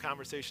some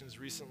conversations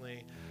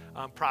recently,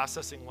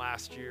 processing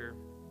last year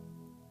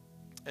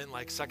and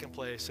like second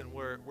place and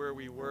where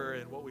we were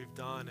and what we've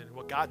done and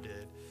what God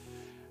did.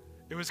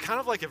 It was kind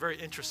of like a very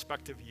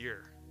introspective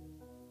year.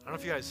 I don't know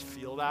if you guys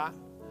feel that,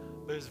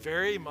 but it was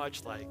very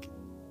much like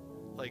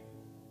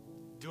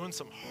doing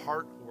some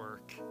heart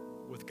work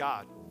with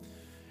God.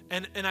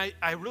 And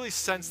I really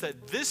sense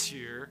that this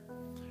year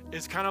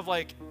is kind of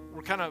like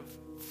we're kind of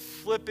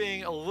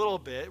flipping a little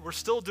bit. We're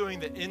still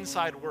doing the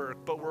inside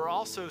work, but we're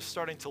also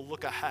starting to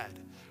look ahead.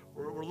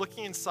 We're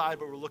looking inside,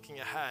 but we're looking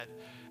ahead.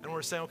 And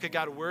we're saying, okay,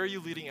 God, where are you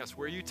leading us?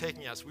 Where are you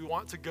taking us? We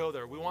want to go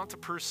there. We want to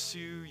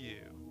pursue you.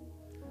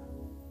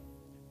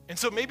 And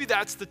so maybe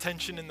that's the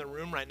tension in the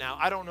room right now.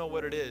 I don't know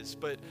what it is,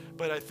 but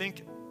I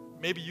think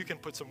maybe you can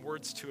put some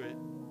words to it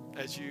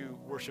as you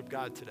worship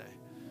God today.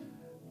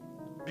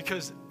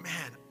 Because,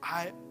 man,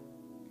 I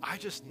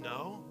just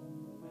know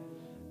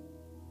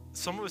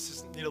some of us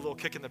just need a little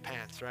kick in the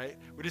pants, right?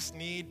 We just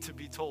need to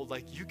be told,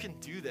 like, you can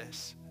do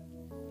this.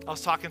 I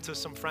was talking to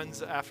some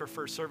friends after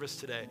first service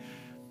today,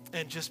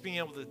 and just being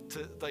able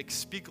to like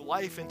speak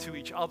life into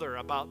each other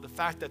about the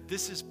fact that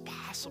this is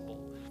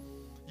possible.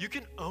 You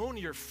can own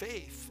your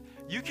faith.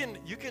 You can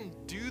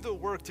do the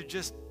work to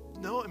just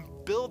know and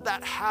build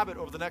that habit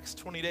over the next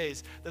 20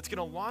 days that's going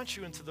to launch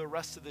you into the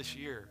rest of this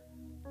year.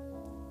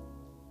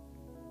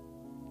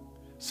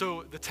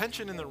 So the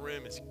tension in the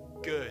room is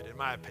good, in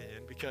my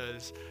opinion,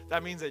 because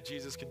that means that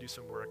Jesus can do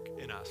some work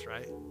in us,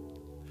 right?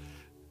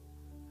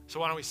 So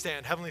why don't we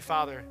stand? Heavenly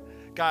Father,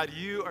 God,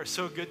 you are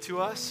so good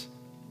to us.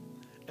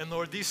 And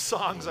Lord, these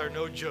songs are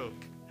no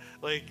joke.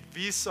 Like,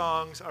 these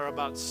songs are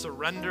about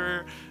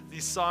surrender.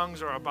 These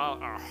songs are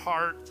about our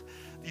heart.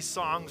 These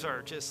songs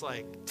are just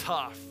like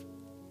tough.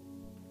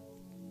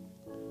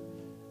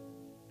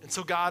 And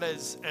so God,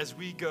 as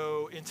we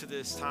go into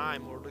this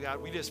time, Lord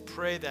God, we just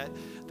pray that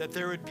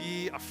there would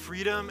be a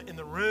freedom in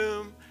the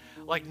room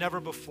like never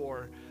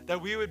before,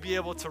 that we would be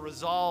able to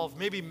resolve,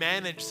 maybe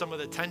manage some of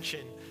the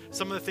tension,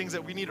 some of the things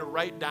that we need to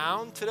write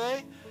down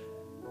today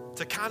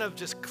to kind of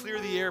just clear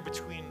the air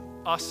between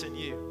us and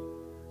you.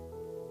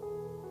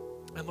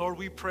 And Lord,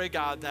 we pray,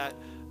 God, that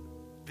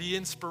the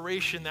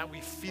inspiration that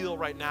we feel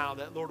right now,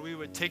 that Lord, we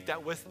would take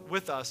that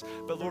with us,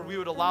 but Lord, we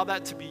would allow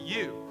that to be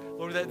you.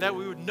 Lord, that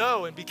we would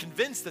know and be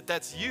convinced that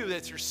that's you,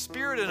 that's your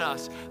spirit in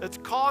us, that's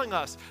calling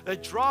us,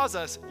 that draws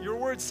us. Your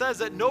word says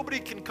that nobody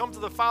can come to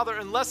the Father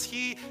unless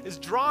he is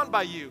drawn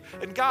by you.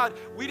 And God,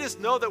 we just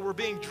know that we're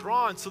being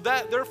drawn. So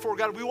that, therefore,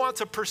 God, we want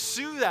to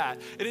pursue that.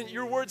 And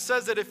your word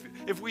says that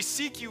if we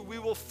seek you, we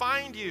will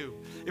find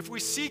you. If we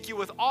seek you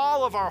with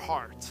all of our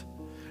heart.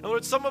 And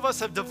Lord, some of us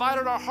have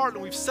divided our heart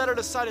and we've set it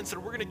aside and said,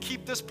 we're going to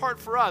keep this part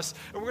for us,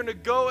 and we're going to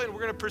go and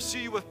we're going to pursue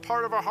you with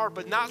part of our heart,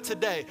 but not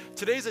today.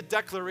 Today's a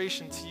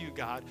declaration to you,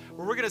 God,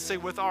 where we're going to say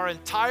with our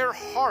entire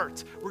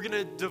heart, we're going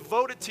to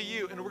devote it to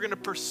you and we're going to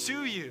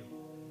pursue you.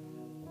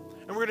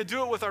 And we're going to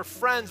do it with our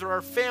friends or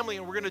our family,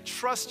 and we're going to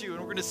trust you, and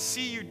we're going to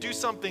see you do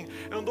something.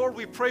 And Lord,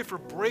 we pray for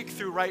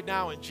breakthrough right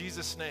now in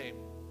Jesus' name.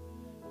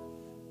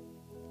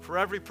 For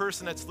every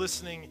person that's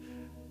listening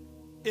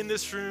in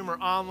this room or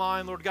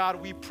online, Lord God,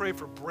 we pray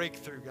for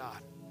breakthrough,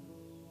 God.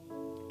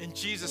 In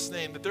Jesus'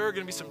 name, that there are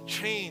going to be some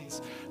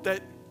chains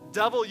that,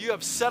 devil, you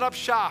have set up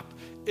shop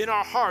in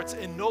our hearts,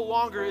 and no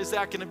longer is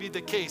that going to be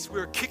the case.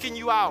 We are kicking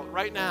you out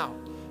right now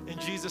in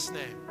Jesus'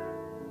 name.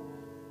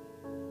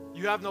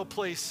 You have no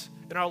place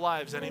in our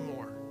lives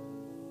anymore.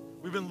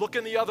 We've been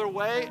looking the other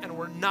way, and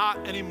we're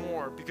not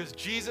anymore, because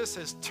Jesus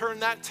has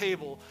turned that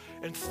table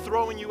and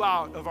throwing you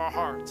out of our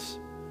hearts.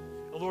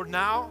 And Lord,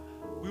 now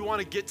we want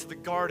to get to the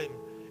garden,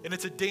 and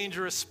it's a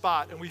dangerous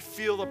spot, and we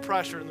feel the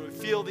pressure, and we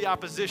feel the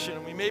opposition,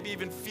 and we maybe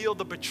even feel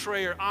the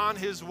betrayer on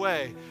his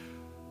way.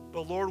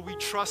 But Lord, we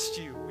trust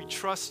you,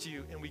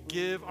 and we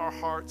give our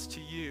hearts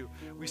to you.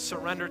 We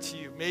surrender to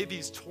you. May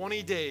these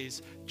 20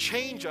 days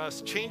change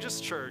us,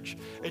 church,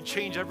 and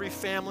change every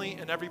family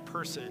and every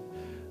person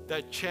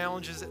that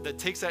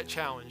takes that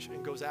challenge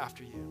and goes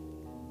after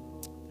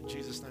you. In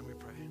Jesus' name we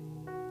pray.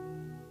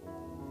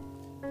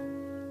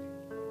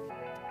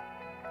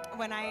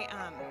 When I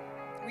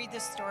read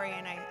this story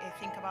and I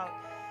think about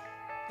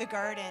the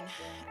garden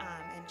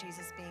and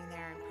Jesus being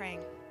there and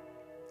praying,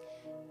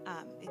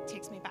 it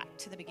takes me back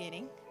to the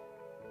beginning,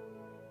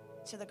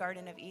 to the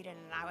Garden of Eden.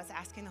 And I was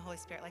asking the Holy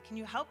Spirit, like, can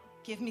you help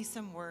give me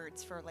some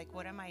words for, like,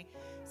 what am I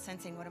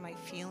sensing? What am I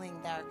feeling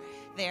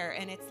there?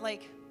 And it's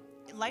like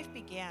life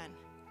began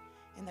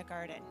in the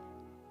garden.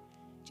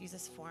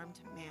 Jesus formed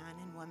man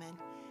and woman,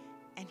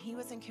 and he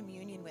was in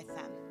communion with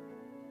them.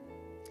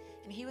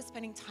 And he was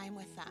spending time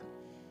with them.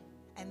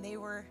 And they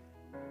were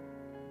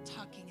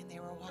talking and they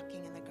were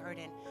walking in the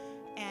garden.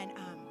 And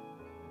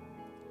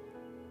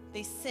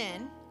they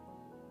sin.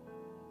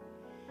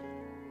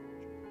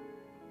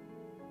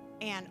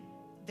 And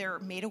they're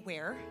made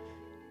aware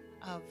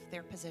of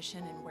their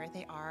position and where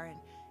they are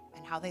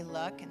and how they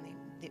look, and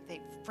they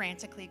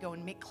frantically go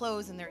and make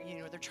clothes, and they're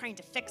trying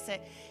to fix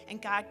it.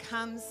 And God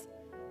comes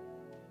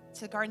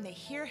to the garden. They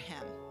hear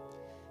him.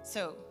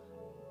 So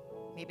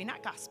maybe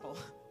not gospel,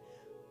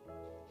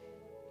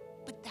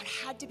 but that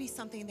had to be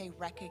something they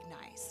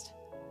recognized.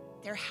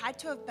 There had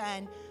to have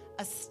been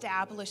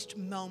established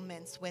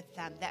moments with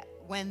them that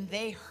when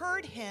they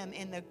heard him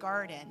in the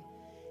garden,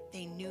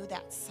 they knew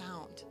that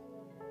sound.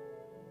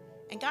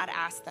 And God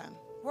asked them,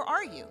 where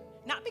are you?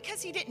 Not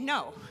because he didn't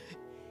know.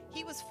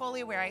 He was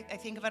fully aware. I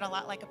think of it a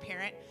lot like a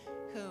parent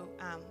who,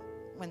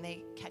 when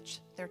they catch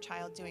their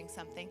child doing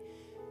something,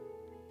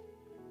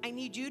 I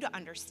need you to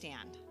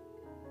understand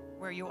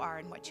where you are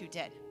and what you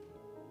did.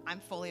 I'm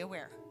fully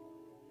aware.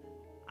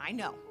 I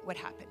know what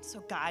happened.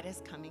 So God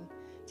is coming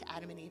to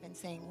Adam and Eve and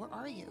saying, where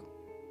are you?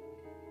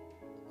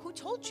 Who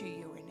told you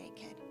you were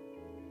naked?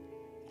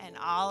 And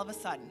all of a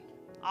sudden,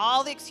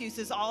 all the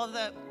excuses, all of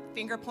the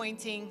finger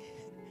pointing,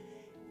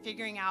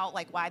 figuring out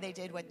like why they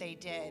did what they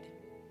did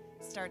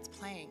starts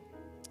playing.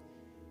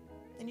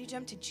 Then you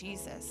jump to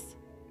Jesus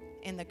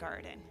in the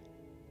garden.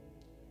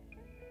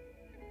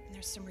 And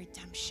there's some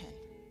redemption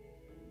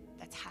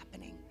that's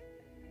happening.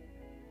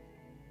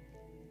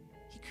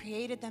 He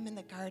created them in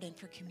the garden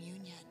for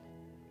communion,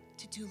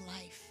 to do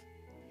life.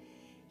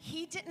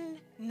 He didn't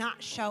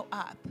not show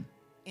up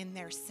in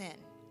their sin.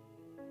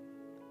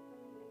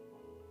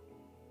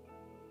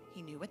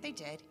 He knew what they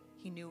did.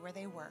 He knew where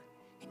they were.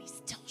 And he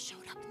still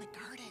showed up in the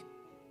garden.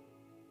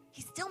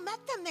 He still met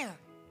them there.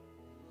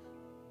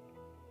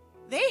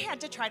 They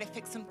had to try to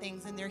fix some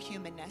things in their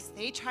humanness.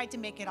 They tried to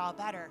make it all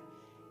better.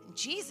 And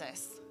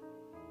Jesus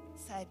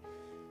said,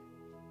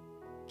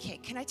 okay,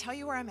 can I tell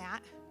you where I'm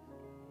at?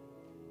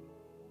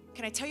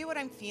 Can I tell you what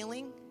I'm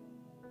feeling?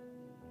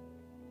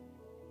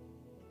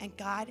 And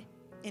God,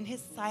 in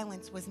his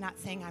silence, was not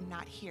saying, I'm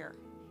not here.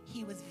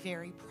 He was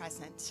very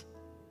present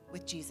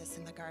with Jesus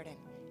in the garden,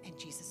 and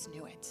Jesus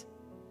knew it.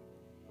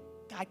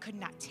 God could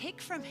not take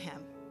from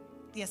him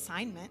the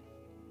assignment.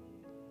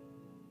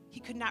 He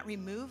could not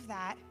remove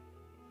that,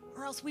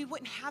 or else we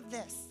wouldn't have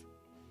this.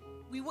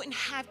 We wouldn't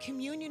have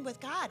communion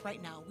with God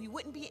right now. We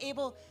wouldn't be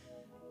able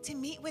to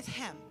meet with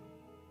him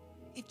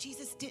if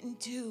Jesus didn't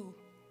do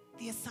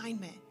the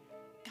assignment.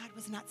 God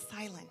was not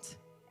silent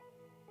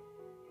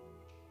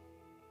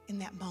in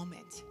that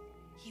moment.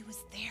 He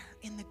was there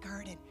in the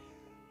garden,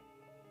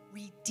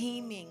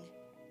 redeeming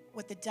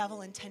what the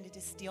devil intended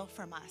to steal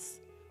from us,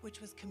 which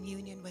was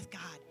communion with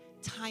God,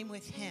 time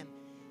with him,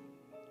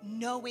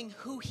 knowing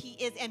who he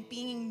is and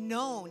being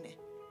known.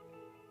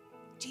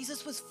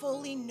 Jesus was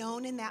fully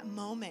known in that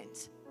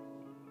moment.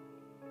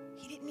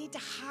 He didn't need to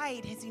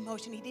hide his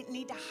emotion. He didn't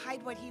need to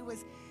hide what he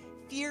was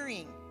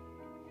fearing.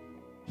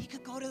 He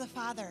could go to the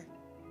Father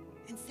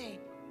and say,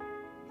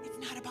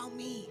 it's not about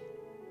me.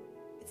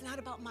 It's not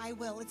about my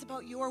will. It's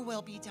about your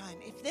will be done.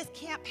 If this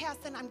can't pass,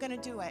 then I'm going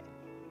to do it.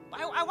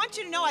 I want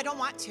you to know I don't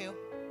want to.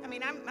 I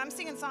mean, I'm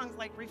singing songs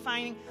like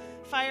Refining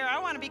Fire. I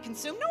want to be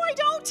consumed. No, I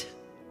don't.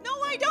 No,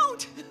 I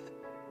don't.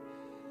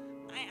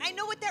 I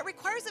know what that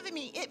requires of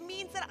me. It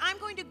means that I'm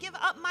going to give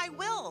up my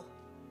will.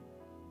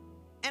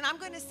 And I'm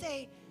going to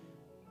say,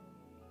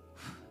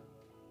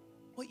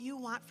 what you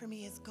want for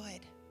me is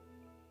good.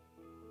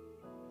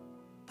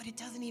 But it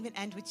doesn't even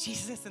end with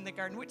Jesus in the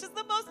garden, which is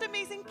the most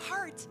amazing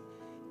part.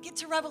 Get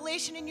to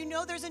Revelation and you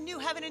know there's a new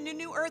heaven and a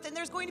new earth, and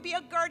there's going to be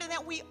a garden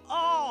that we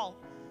all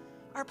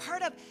are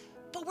part of.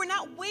 But we're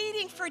not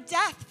waiting for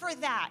death for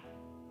that.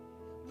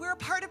 We're a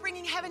part of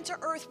bringing heaven to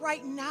earth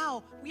right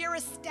now. We are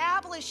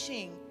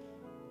establishing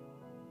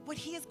what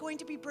he is going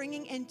to be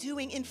bringing and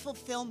doing in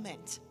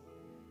fulfillment.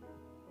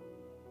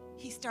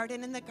 He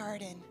started in the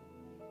garden.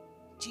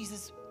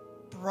 Jesus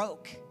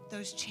broke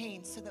those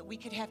chains so that we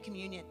could have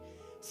communion,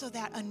 so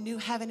that a new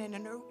heaven and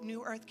a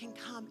new earth can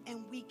come,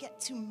 and we get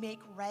to make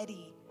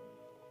ready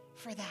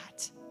for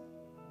that.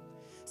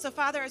 So,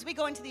 Father, as we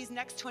go into these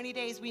next 20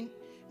 days,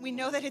 we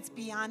know that it's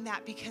beyond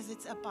that, because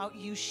it's about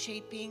you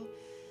shaping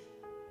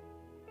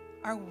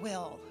our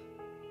will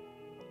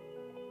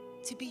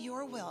to be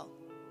your will.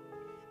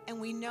 And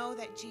we know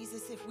that,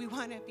 Jesus, if we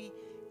want to be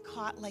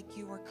caught like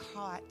you were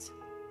caught,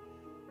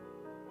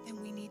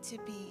 then we need to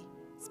be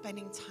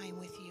spending time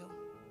with you.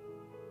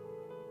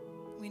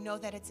 We know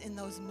that it's in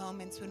those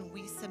moments when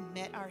we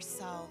submit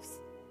ourselves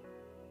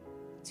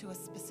to a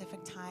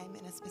specific time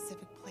and a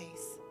specific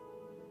place.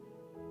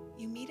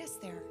 You meet us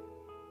there.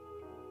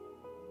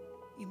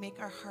 You make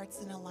our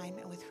hearts in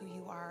alignment with who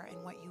you are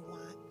and what you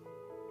want.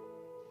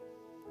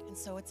 And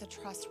so it's a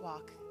trust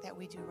walk that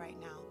we do right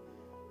now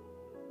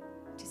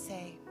to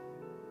say,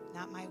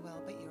 not my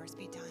will, but yours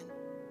be done.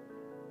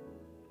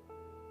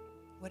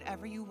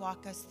 Whatever you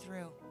walk us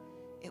through,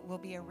 it will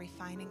be a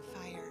refining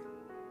fire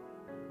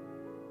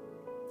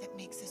that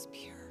makes us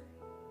pure.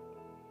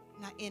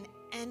 Not in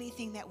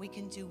anything that we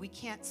can do. We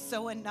can't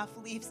sew enough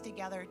leaves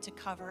together to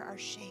cover our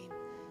shame.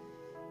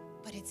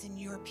 But it's in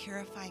your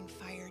purifying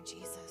fire,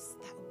 Jesus,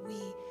 that we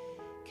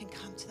can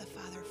come to the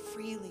Father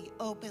freely,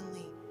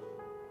 openly,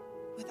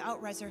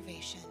 without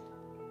reservation.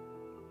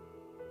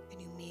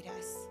 And you meet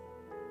us.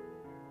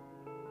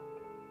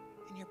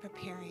 And you're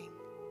preparing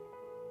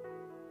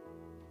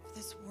for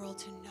this world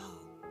to know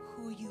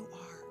who you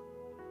are.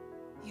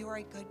 You are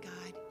a good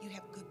God. You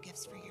have good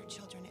gifts for your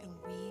children, and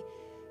we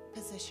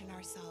position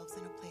ourselves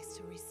in a place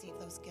to receive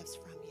those gifts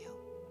from you.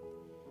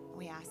 And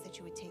we ask that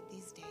you would take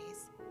these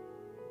days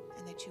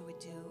and that you would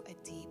do a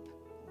deep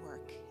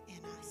work in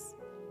us,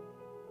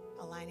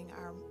 aligning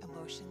our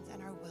emotions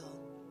and our will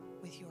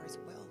with yours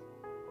will.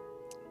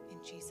 In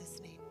Jesus'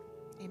 name,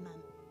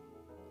 amen.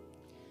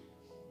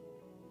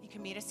 You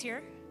can meet us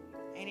here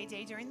any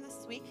day during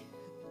this week.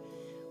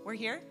 We're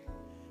here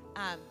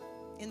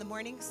in the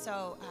morning,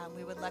 so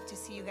we would love to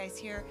see you guys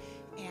here.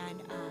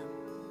 And